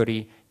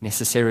anybody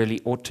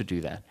necessarily ought to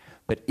do that.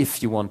 But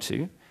if you want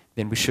to,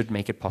 then we should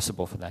make it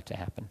possible for that to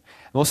happen.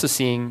 I'm also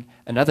seeing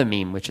another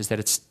meme, which is that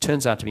it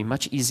turns out to be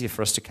much easier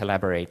for us to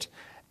collaborate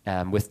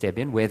with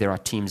Debian where there are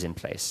teams in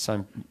place. So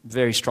I'm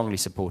very strongly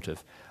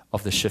supportive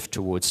of the shift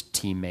towards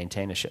team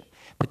maintainership,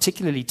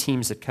 particularly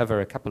teams that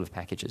cover a couple of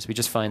packages. We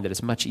just find that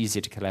it's much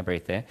easier to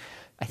collaborate there.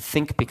 I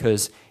think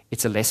because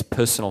it's a less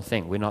personal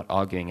thing. We're not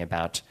arguing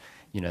about,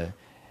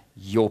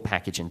 your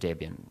package in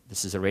Debian.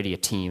 This is already a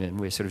team, and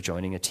we're sort of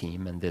joining a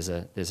team, and there's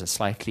a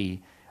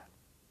slightly,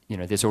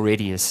 there's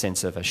already a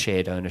sense of a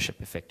shared ownership,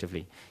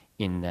 effectively,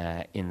 in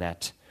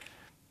that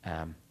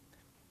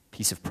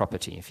piece of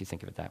property, if you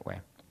think of it that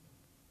way.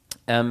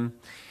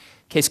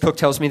 Case Cook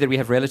tells me that we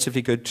have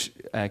relatively good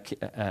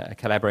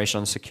collaboration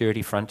on the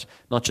security front,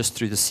 not just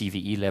through the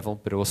CVE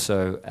level, but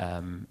also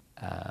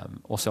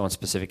on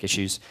specific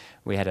issues.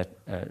 We had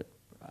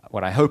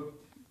what I hope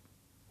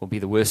will be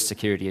the worst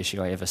security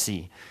issue I ever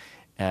see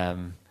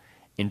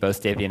in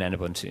both Debian and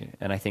Ubuntu.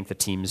 And I think the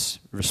teams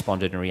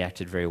responded and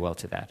reacted very well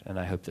to that. And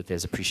I hope that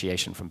there's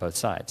appreciation from both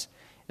sides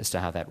as to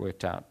how that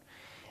worked out.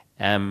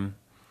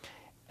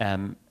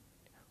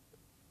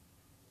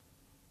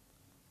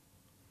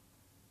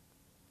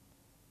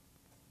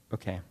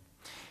 Okay.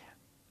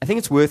 I think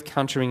it's worth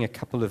countering a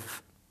couple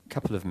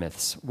of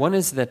myths. One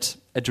is that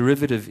a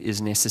derivative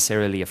is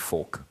necessarily a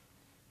fork.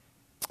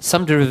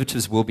 Some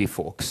derivatives will be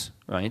forks,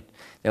 right?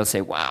 They'll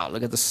say, wow,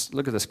 look at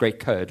this great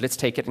code. Let's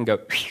take it and go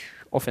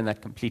off in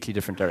that completely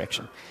different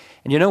direction.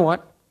 And you know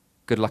what?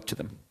 Good luck to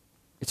them.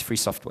 It's free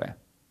software.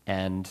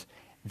 And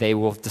they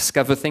will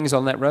discover things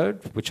on that road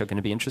which are going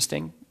to be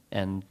interesting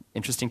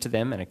to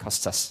them, and it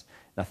costs us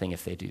nothing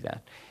if they do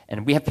that.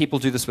 And we have people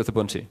do this with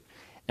Ubuntu.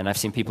 And I've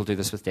seen people do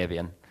this with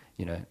Debian.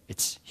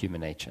 It's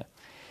human nature.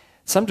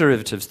 Some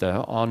derivatives,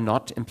 though, are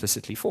not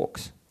implicitly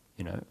forks.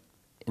 In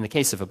the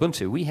case of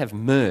Ubuntu, we have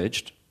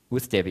merged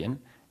with Debian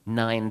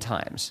 9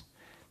 times.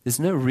 there's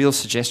no real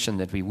suggestion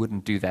that we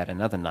wouldn't do that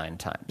another 9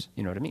 times.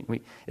 You know what I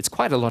mean? It's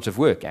quite a lot of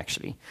work,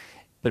 actually.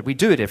 But we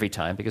do it every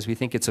time because we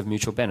think it's of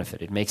mutual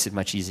benefit. It makes it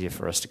much easier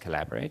for us to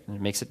collaborate, and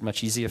it makes it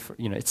much easier for,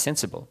 it's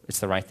sensible. It's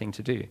the right thing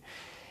to do.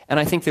 And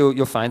I think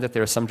you'll find that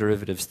there are some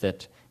derivatives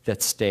that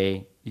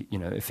stay,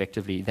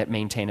 effectively, that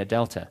maintain a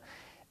delta.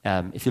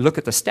 If you look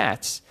at the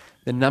stats,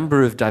 the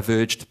number of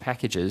diverged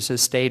packages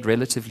has stayed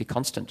relatively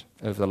constant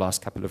over the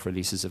last couple of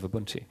releases of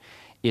Ubuntu.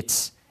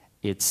 It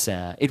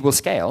will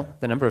scale.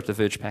 The number of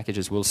diverged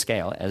packages will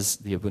scale as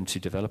the Ubuntu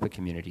developer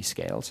community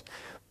scales.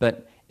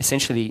 But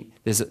essentially,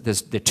 there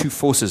are 2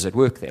 forces at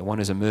work there.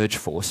 One is a merge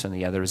force, and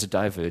the other is a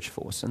diverge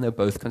force. And they're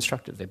both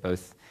constructive. They're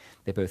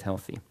both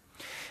healthy.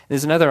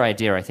 There's another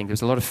idea, I think. There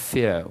was a lot of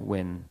fear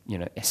when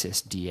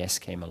SSDS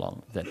came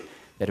along, that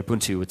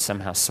Ubuntu would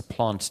somehow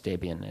supplant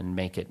Debian and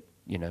make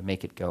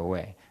it go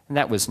away. And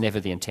that was never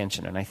the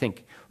intention. And I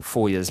think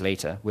 4 years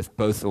later, with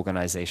both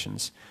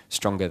organizations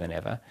stronger than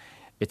ever,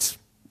 it's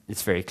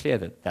very clear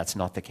that that's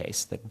not the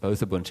case, that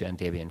both Ubuntu and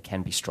Debian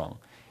can be strong,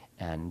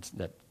 and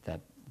that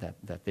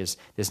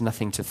there's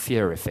nothing to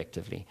fear,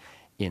 effectively,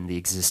 in the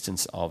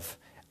existence of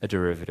a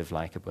derivative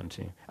like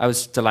Ubuntu. I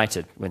was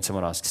delighted when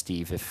someone asked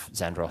Steve if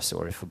Xandros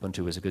or if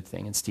Ubuntu was a good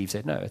thing, and Steve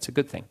said, no, it's a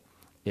good thing.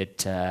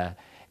 It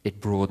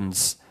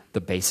broadens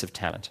the base of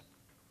talent.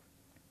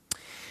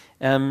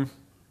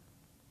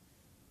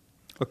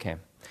 Okay,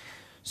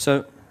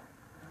 so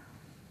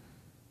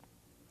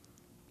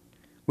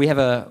we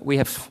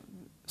have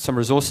some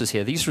resources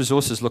here. These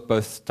resources look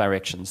both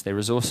directions. They're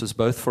resources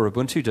both for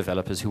Ubuntu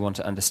developers who want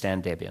to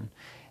understand Debian.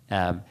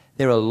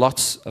 There are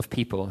lots of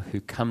people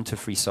who come to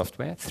free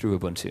software through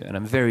Ubuntu, and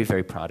I'm very,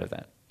 very proud of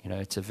that.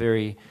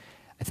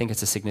 I think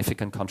it's a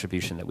significant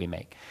contribution that we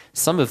make.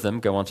 Some of them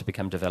go on to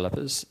become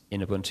developers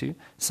in Ubuntu.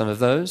 Some of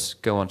those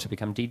go on to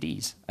become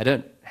DDs. I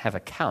don't have a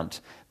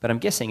count, but I'm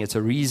guessing it's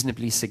a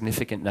reasonably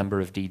significant number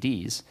of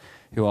DDs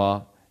who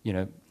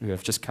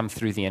have just come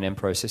through the NM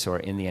process or are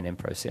in the NM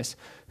process,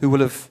 who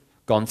will have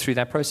gone through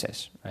that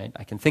process, right?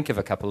 I can think of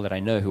a couple that I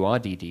know who are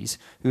DDs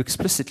who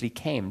explicitly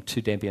came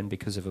to Debian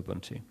because of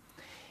Ubuntu.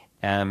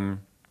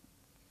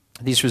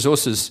 These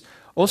resources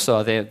also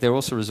are there. There are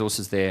also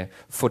resources there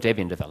for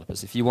Debian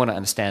developers. If you want to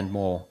understand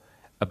more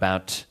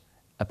about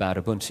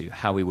Ubuntu,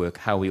 how we work,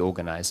 how we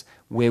organize,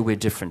 where we're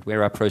different,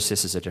 where our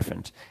processes are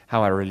different,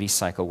 how our release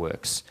cycle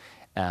works,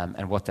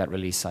 and what that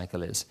release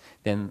cycle is,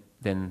 then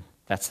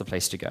that's the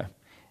place to go.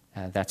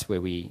 That's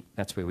where we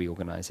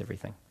organize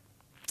everything.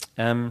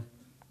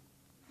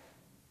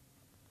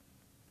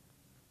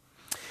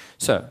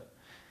 So,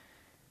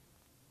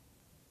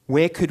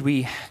 where could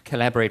we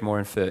collaborate more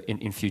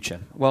in future?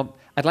 Well,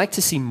 I'd like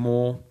to see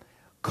more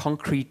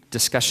concrete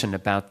discussion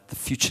about the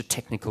future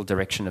technical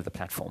direction of the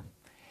platform.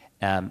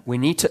 We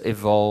need to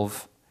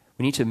evolve,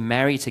 we need to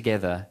marry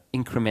together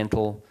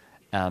incremental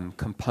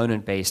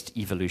component-based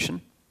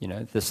evolution.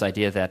 This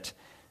idea that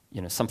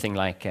something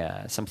like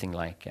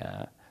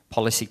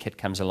PolicyKit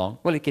comes along.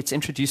 Well, it gets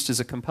introduced as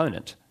a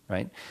component,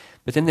 right?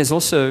 But then there's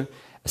also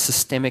a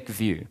systemic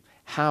view.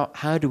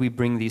 How do we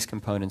bring these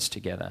components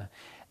together?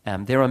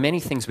 There are many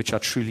things which are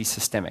truly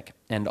systemic,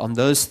 and on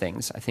those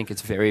things, I think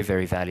it's very,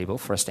 very valuable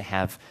for us to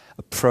have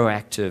a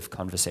proactive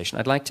conversation.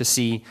 I'd like to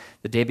see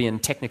the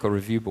Debian Technical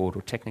Review Board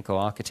or Technical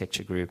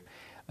Architecture Group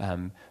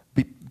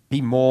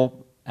be more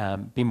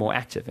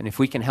active, and if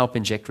we can help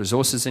inject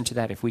resources into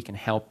that, if we can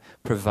help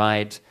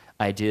provide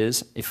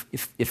ideas,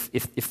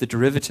 if the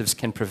derivatives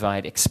can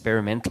provide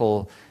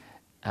experimental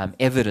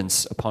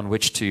evidence upon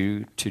which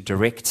to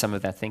direct some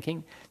of that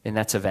thinking, then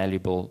that's a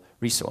valuable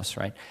resource,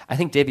 right? I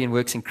think Debian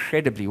works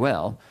incredibly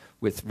well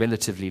with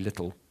relatively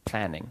little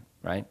planning,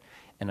 right?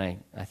 And I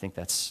think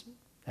that's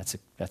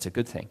a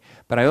good thing.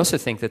 But I also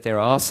think that there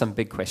are some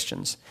big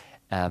questions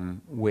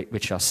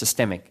which are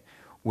systemic,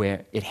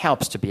 where it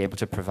helps to be able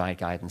to provide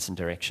guidance and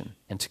direction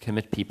and to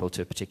commit people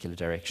to a particular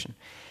direction.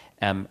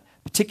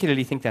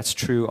 Particularly think that's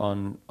true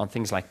on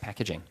things like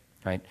packaging.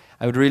 Right.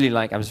 I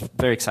was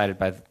very excited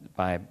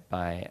by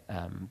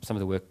some of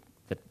the work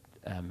that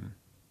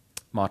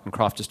Martin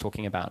Kraft is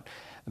talking about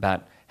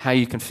how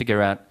you can figure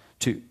out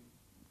to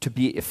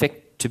be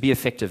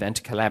effective and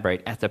to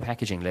collaborate at the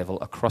packaging level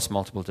across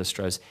multiple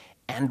distros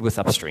and with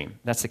upstream.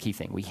 That's the key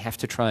thing. We have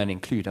to try and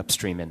include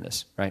upstream in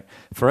this, right?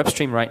 For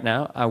upstream right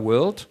now, our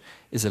world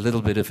is a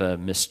little bit of a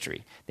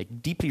mystery. They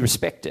deeply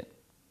respect it,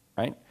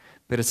 right?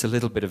 But it's a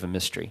little bit of a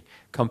mystery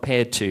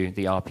compared to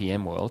the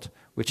RPM world,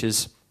 which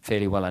is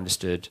fairly well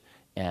understood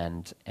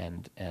and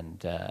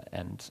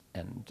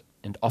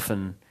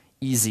often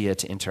easier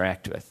to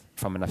interact with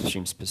from an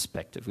upstream's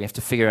perspective. We have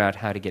to figure out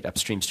how to get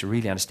upstreams to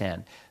really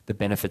understand the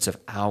benefits of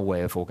our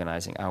way of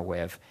organizing, our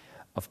way of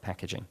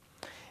packaging.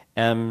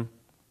 Along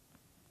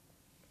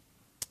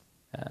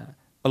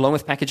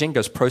with packaging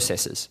goes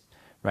processes,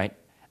 right?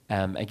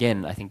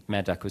 Again, I think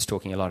Mad Duck was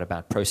talking a lot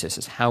about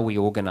processes, how we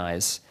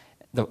organize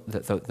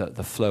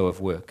the flow of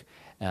work.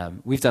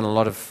 We've done a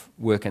lot of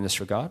work in this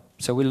regard,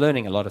 so we're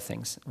learning a lot of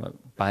things.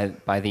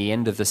 By the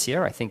end of this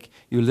year, I think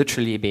you'll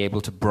literally be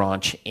able to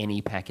branch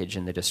any package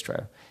in the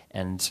distro,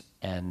 and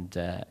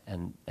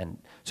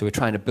so we're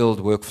trying to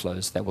build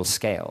workflows that will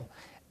scale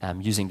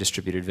using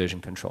distributed version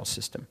control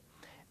system.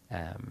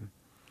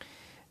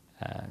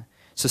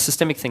 So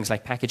systemic things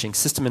like packaging,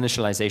 system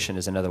initialization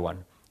is another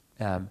one.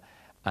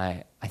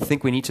 I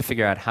think we need to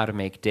figure out how to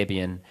make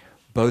Debian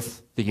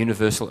both the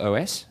universal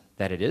OS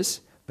that it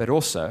is, but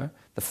also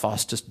the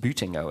fastest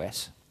booting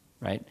OS,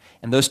 right?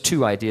 And those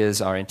two ideas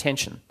are in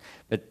tension.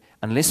 But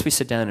unless we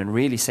sit down and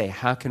really say,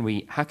 how can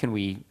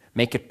we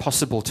make it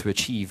possible to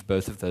achieve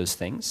both of those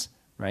things,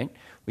 right?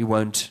 We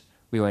won't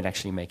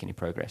actually make any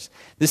progress.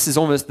 This is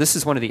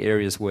one of the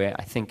areas where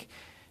I think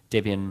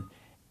Debian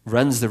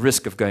runs the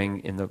risk of going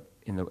in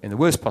the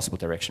worst possible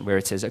direction, where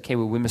it says, okay,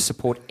 well, we must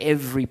support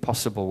every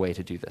possible way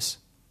to do this,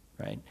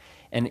 right?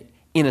 And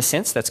in a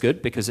sense, that's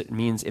good, because it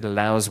means it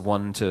allows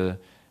one to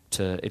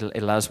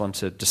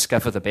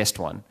discover the best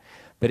one.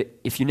 But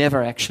if you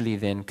never actually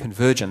then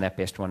converge on that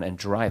best one and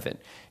drive it,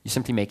 you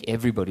simply make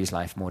everybody's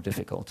life more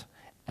difficult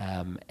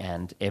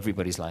and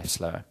everybody's life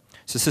slower.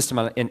 So system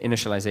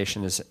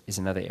initialization is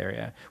another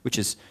area, which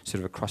is sort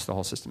of across the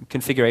whole system.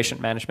 Configuration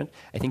management,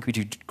 I think we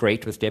do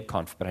great with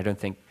DebConf, but I don't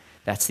think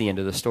that's the end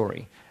of the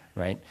story,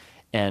 right?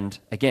 And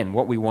again,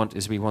 what we want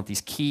is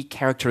these key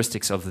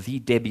characteristics of the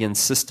Debian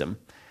system,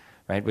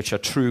 right, which are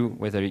true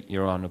whether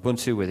you're on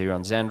Ubuntu, whether you're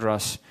on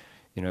Xandros,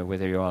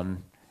 whether you're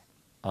on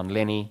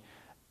Lenny.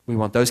 We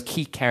want those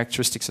key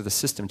characteristics of the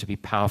system to be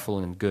powerful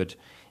and good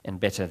and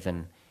better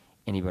than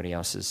anybody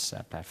else's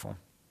platform.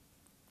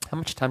 How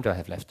much time do I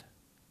have left?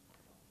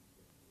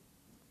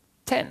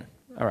 10.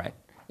 All right.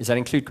 Does that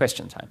include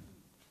question time?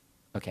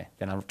 Okay,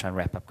 then I'll try and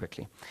wrap up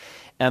quickly.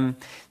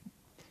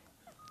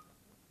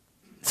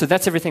 So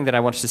that's everything that I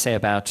wanted to say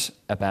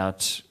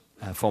about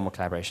formal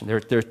collaboration.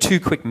 There are two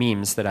quick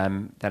memes that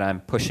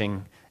I'm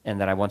pushing and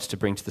that I wanted to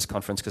bring to this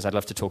conference because I'd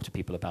love to talk to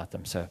people about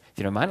them. So if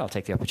you don't mind, I'll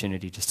take the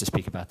opportunity just to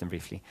speak about them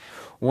briefly.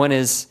 One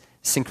is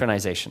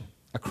synchronization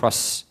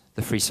across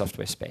the free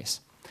software space.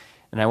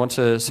 And I want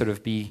to sort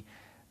of be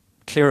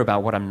clear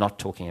about what I'm not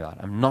talking about.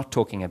 I'm not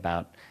talking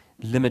about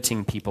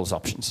limiting people's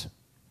options.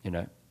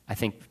 I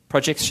think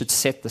projects should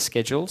set the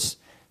schedules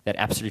that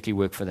absolutely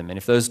work for them. And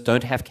if those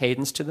don't have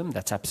cadence to them,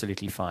 that's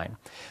absolutely fine.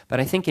 But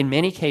I think in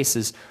many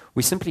cases,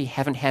 we simply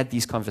haven't had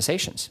these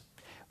conversations.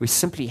 We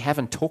simply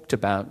haven't talked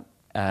about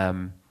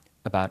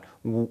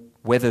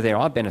whether there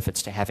are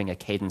benefits to having a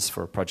cadence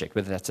for a project,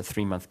 whether that's a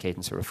 3-month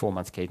cadence or a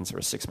 4-month cadence or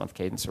a 6-month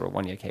cadence or a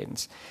 1-year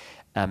cadence.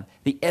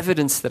 The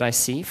evidence that I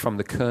see from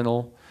the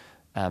kernel,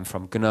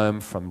 from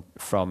GNOME, from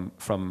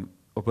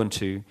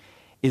Ubuntu,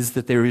 is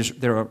that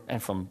there are,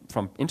 and from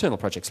internal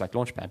projects like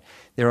Launchpad,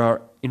 there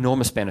are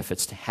enormous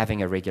benefits to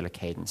having a regular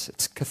cadence.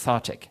 It's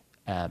cathartic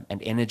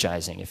and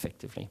energizing,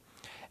 effectively.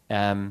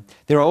 There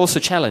are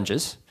also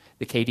challenges.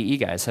 The KDE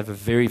guys have a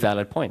very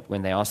valid point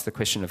when they ask the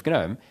question of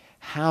GNOME,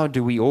 how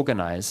do we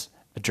organize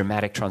a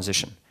dramatic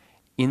transition?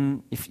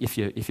 If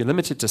you're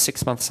limited to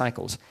 6-month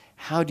cycles,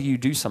 how do you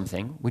do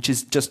something which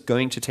is just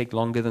going to take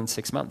longer than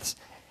 6 months?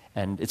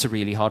 And it's a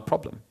really hard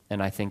problem.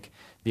 And I think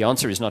the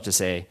answer is not to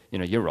say,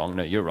 you're wrong,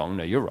 no, you're wrong,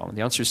 no, you're wrong.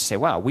 The answer is to say,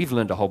 wow, we've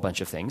learned a whole bunch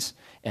of things,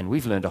 and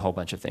we've learned a whole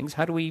bunch of things.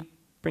 How do we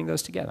bring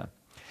those together?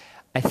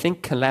 I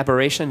think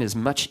collaboration is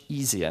much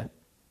easier.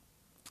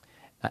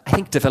 I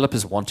think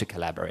developers want to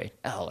collaborate.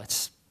 Oh,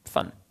 it's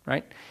fun,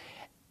 right?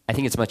 I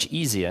think it's much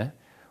easier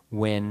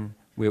when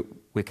we're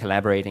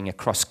collaborating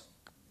across,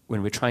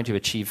 when we're trying to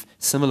achieve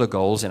similar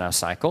goals in our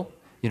cycle.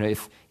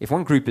 If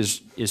one group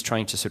is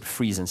trying to sort of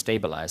freeze and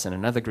stabilize and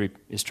another group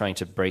is trying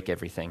to break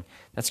everything,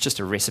 that's just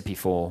a recipe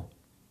for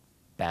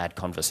bad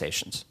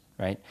conversations,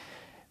 right?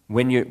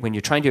 When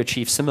you're trying to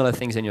achieve similar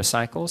things in your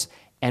cycles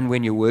and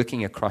when you're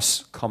working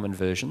across common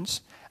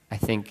versions, I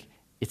think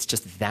it's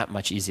just that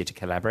much easier to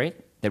collaborate,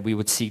 that we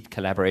would see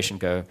collaboration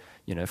go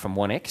from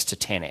 1x to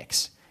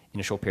 10x in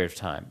a short period of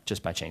time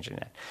just by changing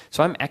that.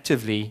 So I'm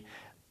actively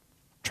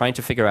trying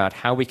to figure out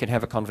how we can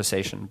have a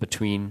conversation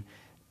within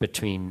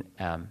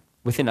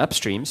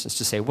upstreams, is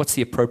to say what's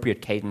the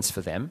appropriate cadence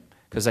for them.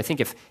 Because I think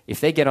if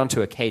they get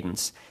onto a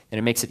cadence, then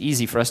it makes it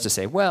easy for us to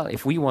say, well,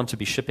 if we want to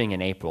be shipping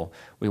in April,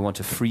 we want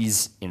to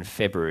freeze in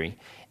February,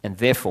 and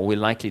therefore we're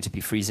likely to be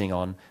freezing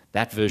on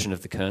that version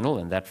of the kernel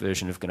and that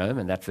version of GNOME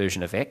and that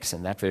version of X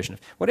and that version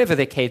of whatever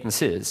their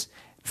cadence is.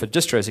 For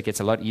distros, it gets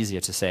a lot easier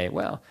to say,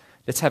 well,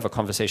 let's have a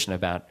conversation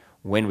about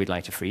when we'd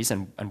like to freeze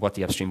and what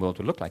the upstream world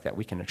would look like. That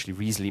we can actually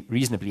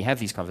reasonably have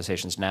these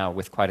conversations now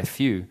with quite a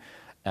few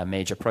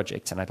major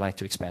projects, and I'd like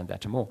to expand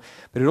that to more.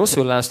 But it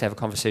also allows us to have a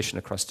conversation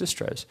across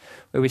distros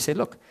where we say,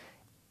 look,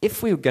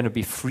 if we're going to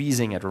be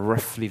freezing at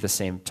roughly the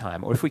same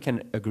time, or if we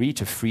can agree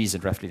to freeze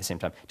at roughly the same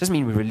time, it doesn't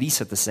mean we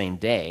release it the same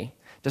day.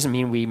 It doesn't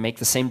mean we make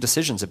the same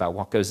decisions about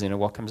what goes in and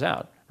what comes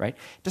out, right?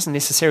 It doesn't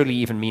necessarily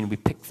even mean we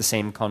pick the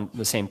same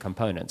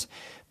components.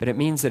 But it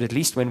means that at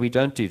least when we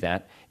don't do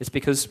that, it's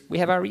because we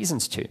have our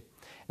reasons to.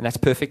 And that's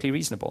perfectly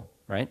reasonable,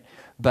 right?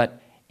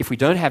 But if we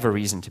don't have a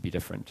reason to be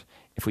different,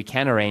 if we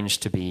can arrange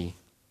to be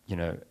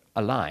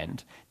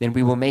aligned, then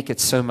we will make it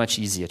so much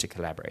easier to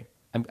collaborate.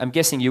 I'm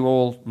guessing you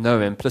all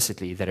know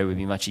implicitly that it would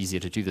be much easier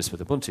to do this with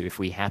Ubuntu if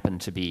we happen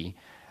to be,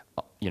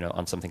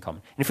 on something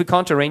common. And if we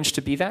can't arrange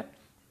to be that,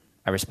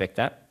 I respect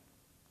that.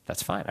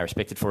 That's fine. I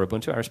respect it for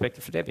Ubuntu. I respect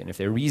it for Debian. If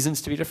there are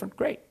reasons to be different,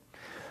 great.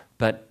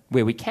 But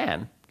where we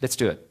can, let's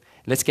do it.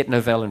 Let's get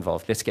Novell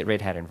involved. Let's get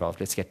Red Hat involved.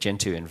 Let's get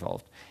Gentoo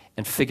involved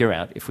and figure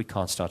out if we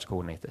can't start to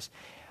coordinate this.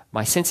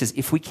 My sense is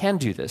if we can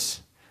do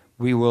this,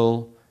 we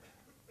will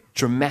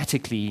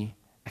dramatically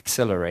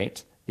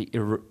accelerate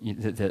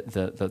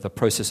the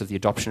process of the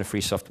adoption of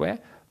free software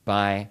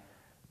by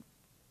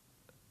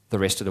the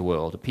rest of the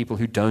world, the people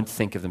who don't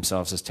think of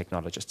themselves as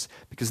technologists,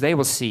 because they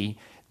will see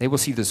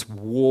this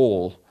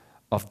wall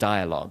of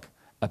dialogue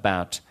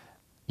about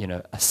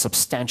a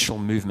substantial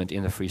movement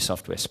in the free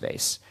software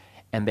space,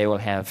 and they will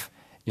have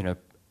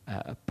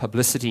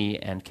publicity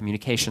and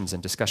communications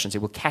and discussions.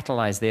 It will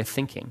catalyze their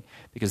thinking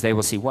because they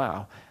will see,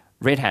 wow,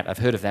 Red Hat, I've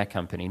heard of that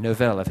company.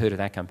 Novell, I've heard of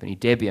that company.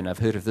 Debian, I've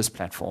heard of this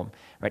platform,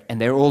 right? And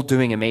they're all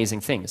doing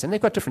amazing things, and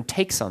they've got different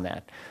takes on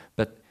that.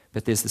 But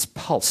there's this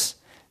pulse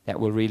that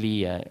will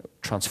really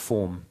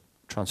transform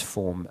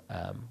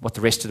what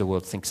the rest of the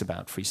world thinks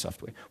about free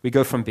software. We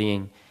go from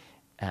being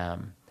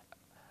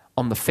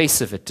on the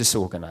face of it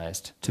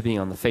disorganized to being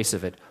on the face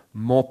of it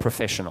more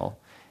professional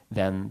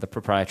than the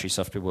proprietary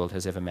software world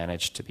has ever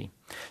managed to be.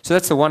 So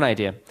that's the one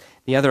idea.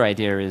 The other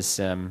idea is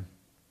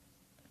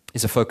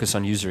a focus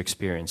on user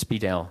experience.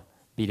 Bidel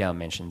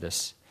mentioned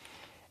this.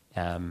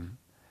 At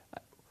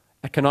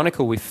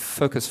Canonical, we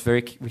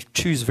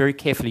choose very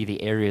carefully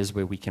the areas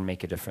where we can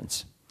make a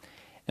difference.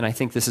 And I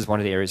think this is one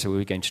of the areas where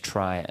we're going to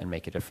try and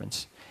make a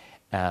difference.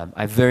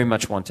 I very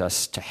much want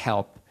us to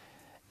help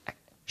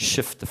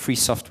shift the free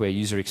software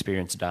user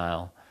experience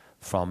dial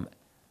from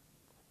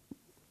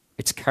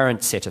its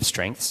current set of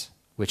strengths,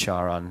 which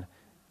are on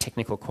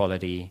technical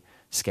quality,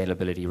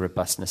 scalability,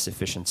 robustness,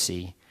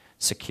 efficiency,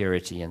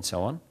 security, and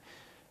so on,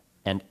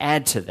 and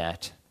add to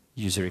that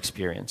user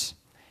experience.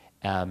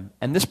 And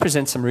this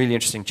presents some really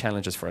interesting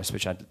challenges for us,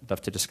 which I'd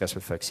love to discuss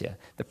with folks here.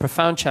 The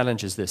profound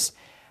challenge is this: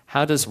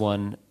 how does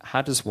one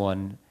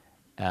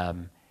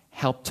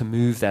help to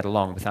move that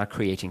along without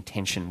creating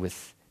tension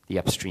with the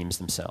upstreams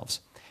themselves?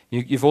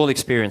 You've all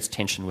experienced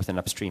tension with an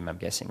upstream, I'm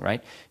guessing,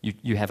 right?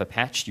 You have a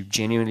patch, you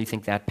genuinely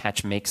think that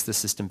patch makes the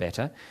system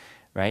better,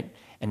 right?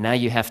 And now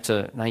you have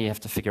to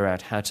figure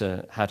out how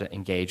to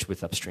engage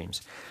with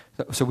upstreams.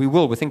 So we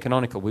will, within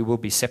Canonical, we will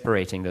be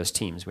separating those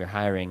teams. We're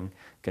hiring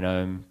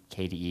GNOME,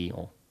 KDE,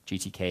 or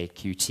GTK,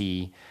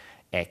 Qt,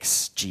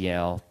 X,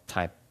 GL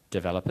type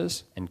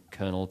developers and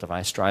kernel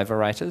device driver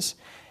writers.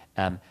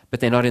 But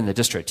they're not in the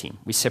distro team.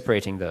 We're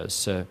separating those.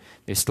 So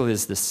there still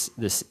is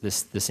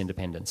this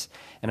independence.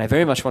 And I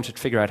very much wanted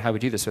to figure out how we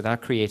do this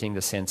without creating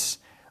the sense.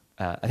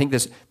 I think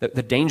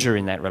the danger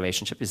in that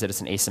relationship is that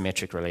it's an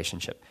asymmetric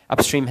relationship.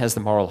 Upstream has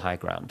the moral high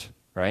ground,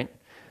 right?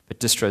 But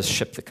distros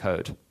ship the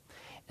code.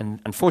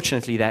 And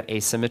unfortunately, that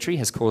asymmetry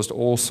has caused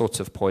all sorts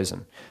of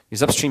poison.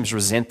 Because upstreams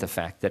resent the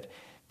fact that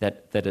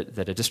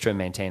a distro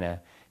maintainer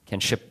can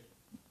ship,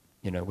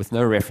 with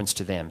no reference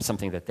to them,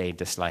 something that they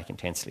dislike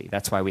intensely.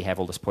 That's why we have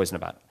all this poison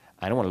about,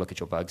 I don't want to look at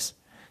your bugs.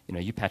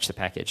 You patch the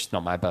package, it's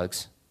not my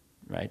bugs,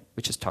 right?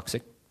 Which is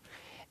toxic.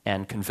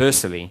 And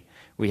conversely,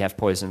 we have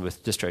poison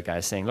with distro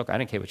guys saying, look, I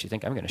don't care what you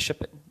think, I'm going to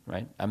ship it,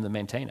 right? I'm the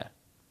maintainer,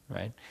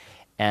 right?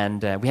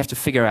 And we have to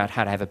figure out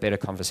how to have a better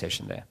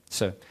conversation there.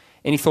 So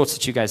any thoughts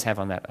that you guys have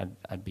on that,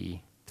 I'd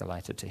be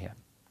delighted to hear.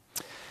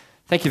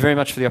 Thank you very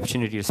much for the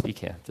opportunity to speak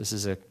here. This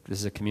is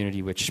a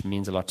community which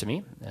means a lot to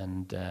me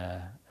and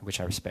which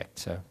I respect.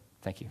 So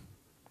thank you.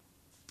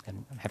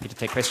 And I'm happy to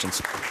take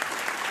questions.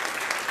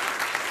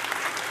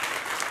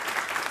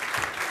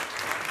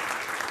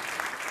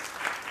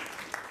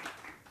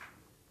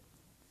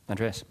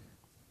 Andreas.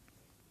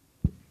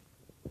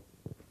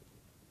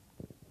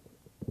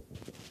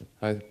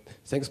 Hi.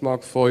 Thanks,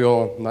 Mark, for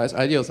your nice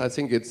ideas. I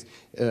think it's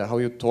how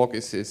you talk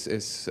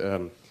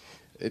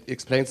it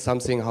explains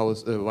something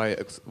why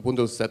Ubuntu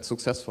is that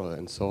successful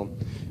and so.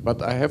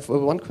 But I have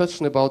one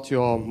question about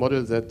your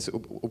model that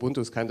Ubuntu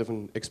is kind of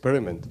an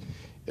experiment.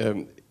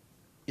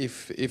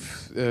 If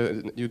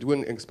you do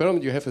an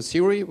experiment, you have a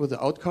theory with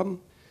the outcome.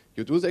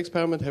 You do the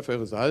experiment, have a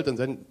result, and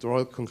then draw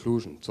a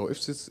conclusion. So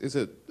if this is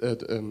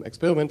an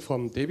experiment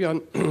from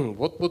Debian,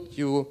 what would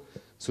you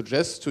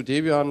suggest to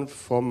Debian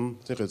from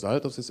the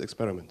result of this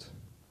experiment?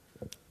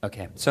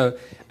 Okay, so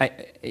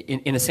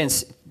in a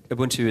sense,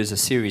 Ubuntu is a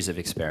series of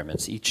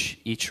experiments.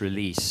 Each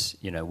release,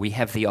 we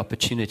have the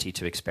opportunity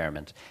to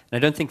experiment. And I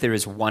don't think there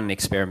is one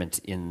experiment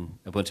in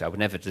Ubuntu. I would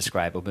never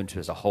describe Ubuntu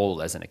as a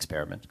whole as an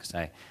experiment because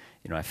I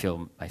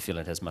feel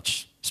it has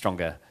much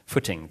stronger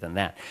footing than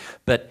that.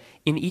 But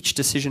in each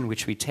decision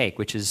which we take,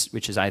 which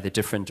is either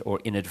different or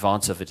in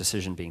advance of a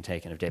decision being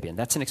taken of Debian,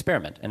 that's an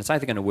experiment, and it's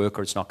either going to work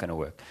or it's not going to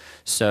work.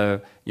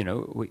 So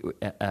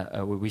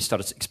we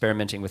started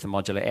experimenting with the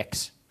modular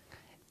X,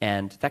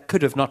 and that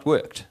could have not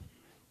worked,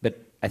 but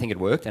I think it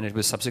worked, and it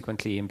was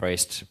subsequently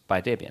embraced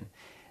by Debian.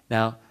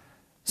 Now,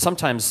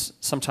 sometimes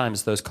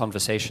those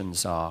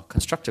conversations are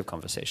constructive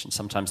conversations.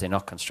 Sometimes they're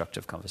not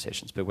constructive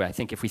conversations. But I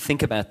think if we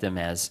think about them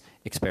as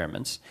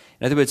experiments,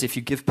 in other words, if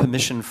you give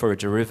permission for a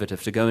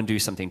derivative to go and do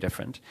something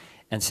different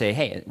and say,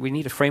 hey, we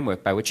need a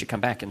framework by which you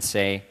come back and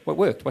say what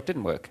worked, what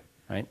didn't work,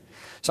 right?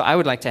 So I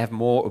would like to have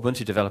more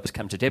Ubuntu developers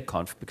come to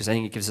DebConf because I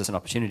think it gives us an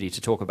opportunity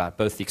to talk about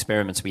both the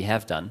experiments we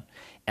have done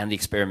and the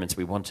experiments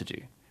we want to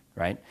do,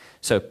 right?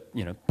 So,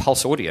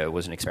 Pulse Audio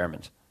was an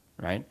experiment,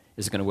 right?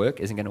 Is it going to work?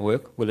 Isn't it going to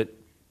work?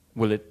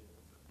 Will it,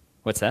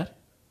 what's that?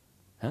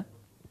 Huh?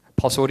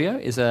 Pulse Audio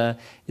is an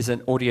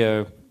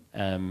audio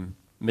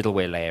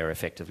middleware layer,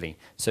 effectively.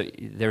 So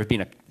there have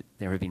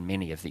been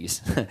many of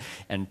these,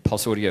 and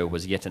Pulse Audio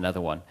was yet another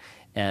one.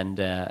 And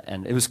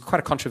it was quite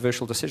a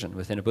controversial decision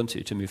within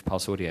Ubuntu to move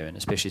Pulse Audio in,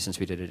 especially since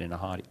we did it in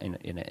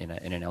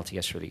an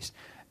LTS release.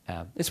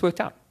 It's worked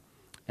out.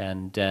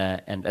 And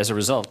as a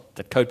result,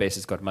 the code base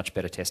has got much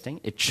better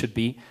testing. It should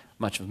be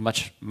much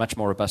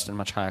more robust and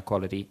much higher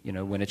quality,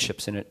 when it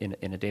ships in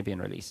a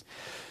Debian release.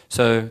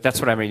 So that's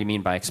what I really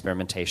mean by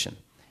experimentation.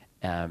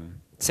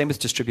 Same with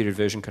distributed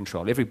version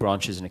control. Every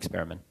branch is an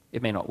experiment.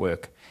 It may not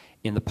work.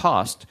 In the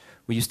past,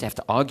 we used to have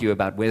to argue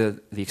about whether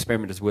the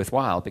experiment is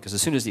worthwhile, because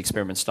as soon as the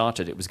experiment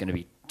started, it was going to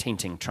be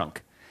tainting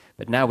trunk.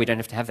 But now we don't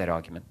have to have that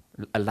argument.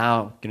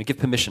 Give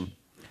permission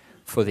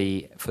for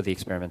the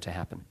experiment to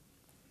happen.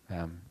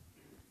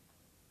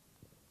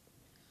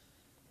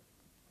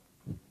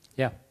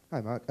 Yeah.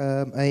 Hi, Mark.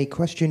 A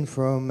question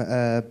from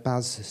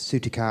Baz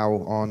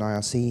Sutikau on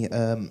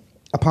IRC.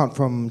 Apart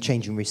from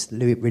changing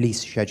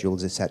release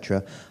schedules,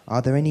 etc.,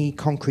 are there any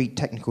concrete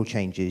technical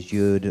changes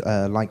you'd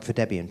like for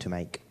Debian to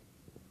make?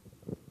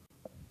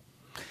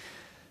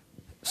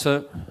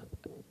 So,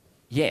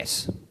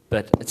 yes,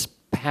 but it's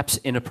perhaps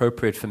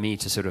inappropriate for me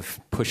to sort of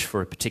push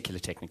for a particular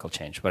technical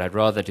change. What I'd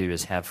rather do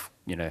is have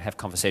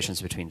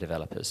conversations between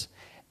developers.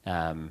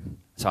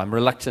 So I'm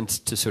reluctant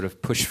to sort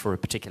of push for a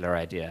particular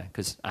idea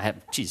because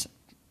I'm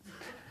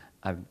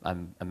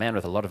a man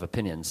with a lot of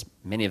opinions,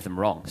 many of them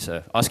wrong.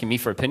 So asking me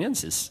for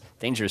opinions is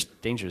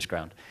dangerous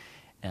ground.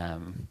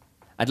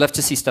 I'd love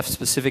to see stuff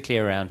specifically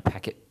around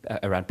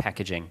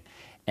packaging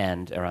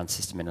and around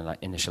system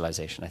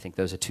initialization. I think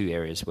those are two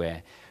areas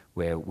where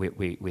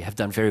we have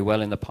done very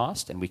well in the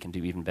past and we can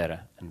do even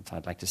better. And so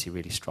I'd like to see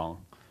really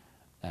strong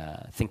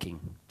thinking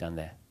done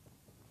there.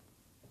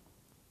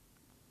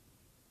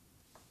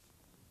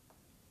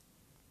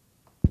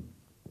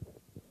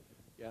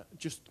 Yeah,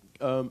 just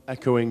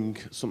echoing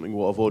something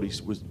what I've already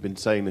been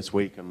saying this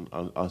week, and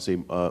I see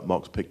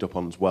Mark's picked up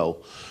on as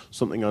well.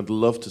 Something I'd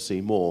love to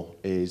see more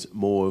is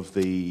more of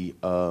the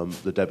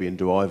Debian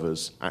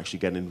drivers actually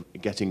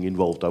getting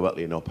involved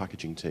directly in our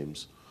packaging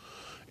teams.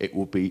 It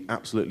would be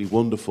absolutely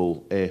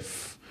wonderful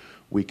if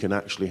we can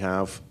actually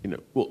have,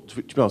 well,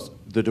 to be honest,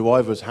 the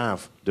drivers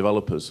have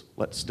developers.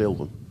 Let's steal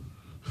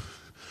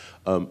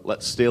them.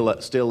 Let's steal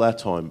their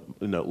time.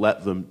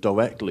 Let them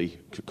directly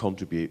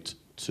contribute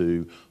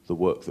to the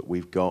work that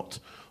we've got.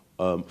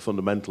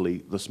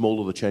 Fundamentally, the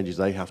smaller the changes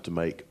they have to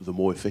make, the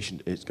more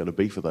efficient it's going to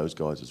be for those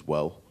guys as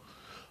well.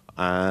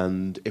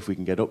 And if we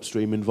can get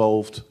upstream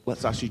involved,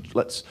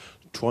 let's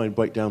try and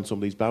break down some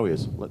of these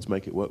barriers. Let's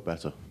make it work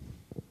better.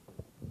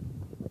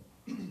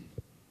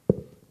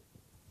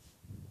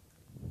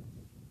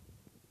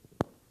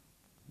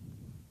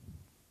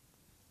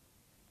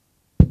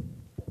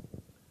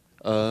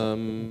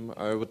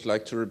 I would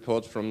like to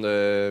report from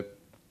the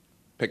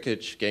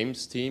package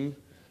games team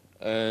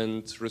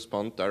and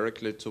respond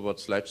directly to what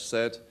Sledge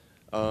said.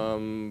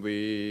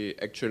 We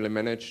actually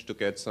managed to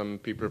get some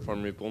people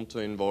from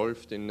Ubuntu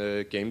involved in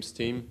the games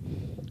team,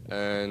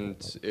 and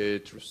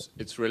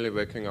it's really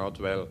working out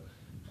well.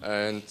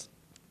 And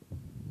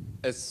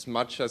as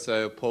much as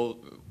I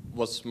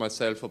was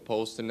myself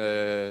opposed in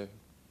the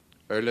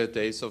early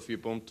days of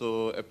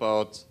Ubuntu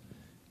about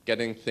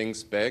getting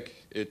things back,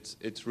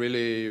 it's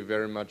really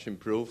very much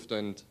improved.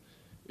 And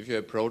if you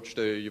approach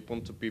the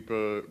Ubuntu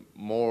people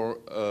more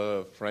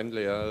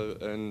friendlier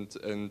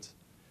and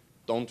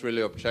don't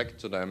really object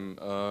to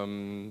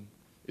them,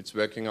 it's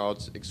working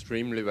out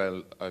extremely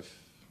well.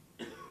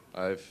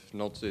 I've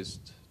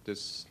noticed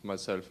this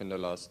myself in the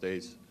last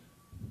days.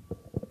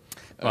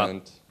 Well,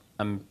 and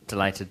I'm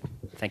delighted.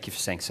 Thank you for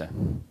saying so,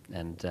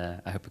 and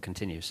I hope it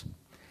continues.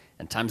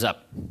 And time's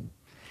up.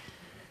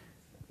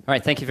 All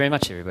right, thank you very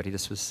much, everybody.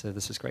 This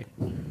was great.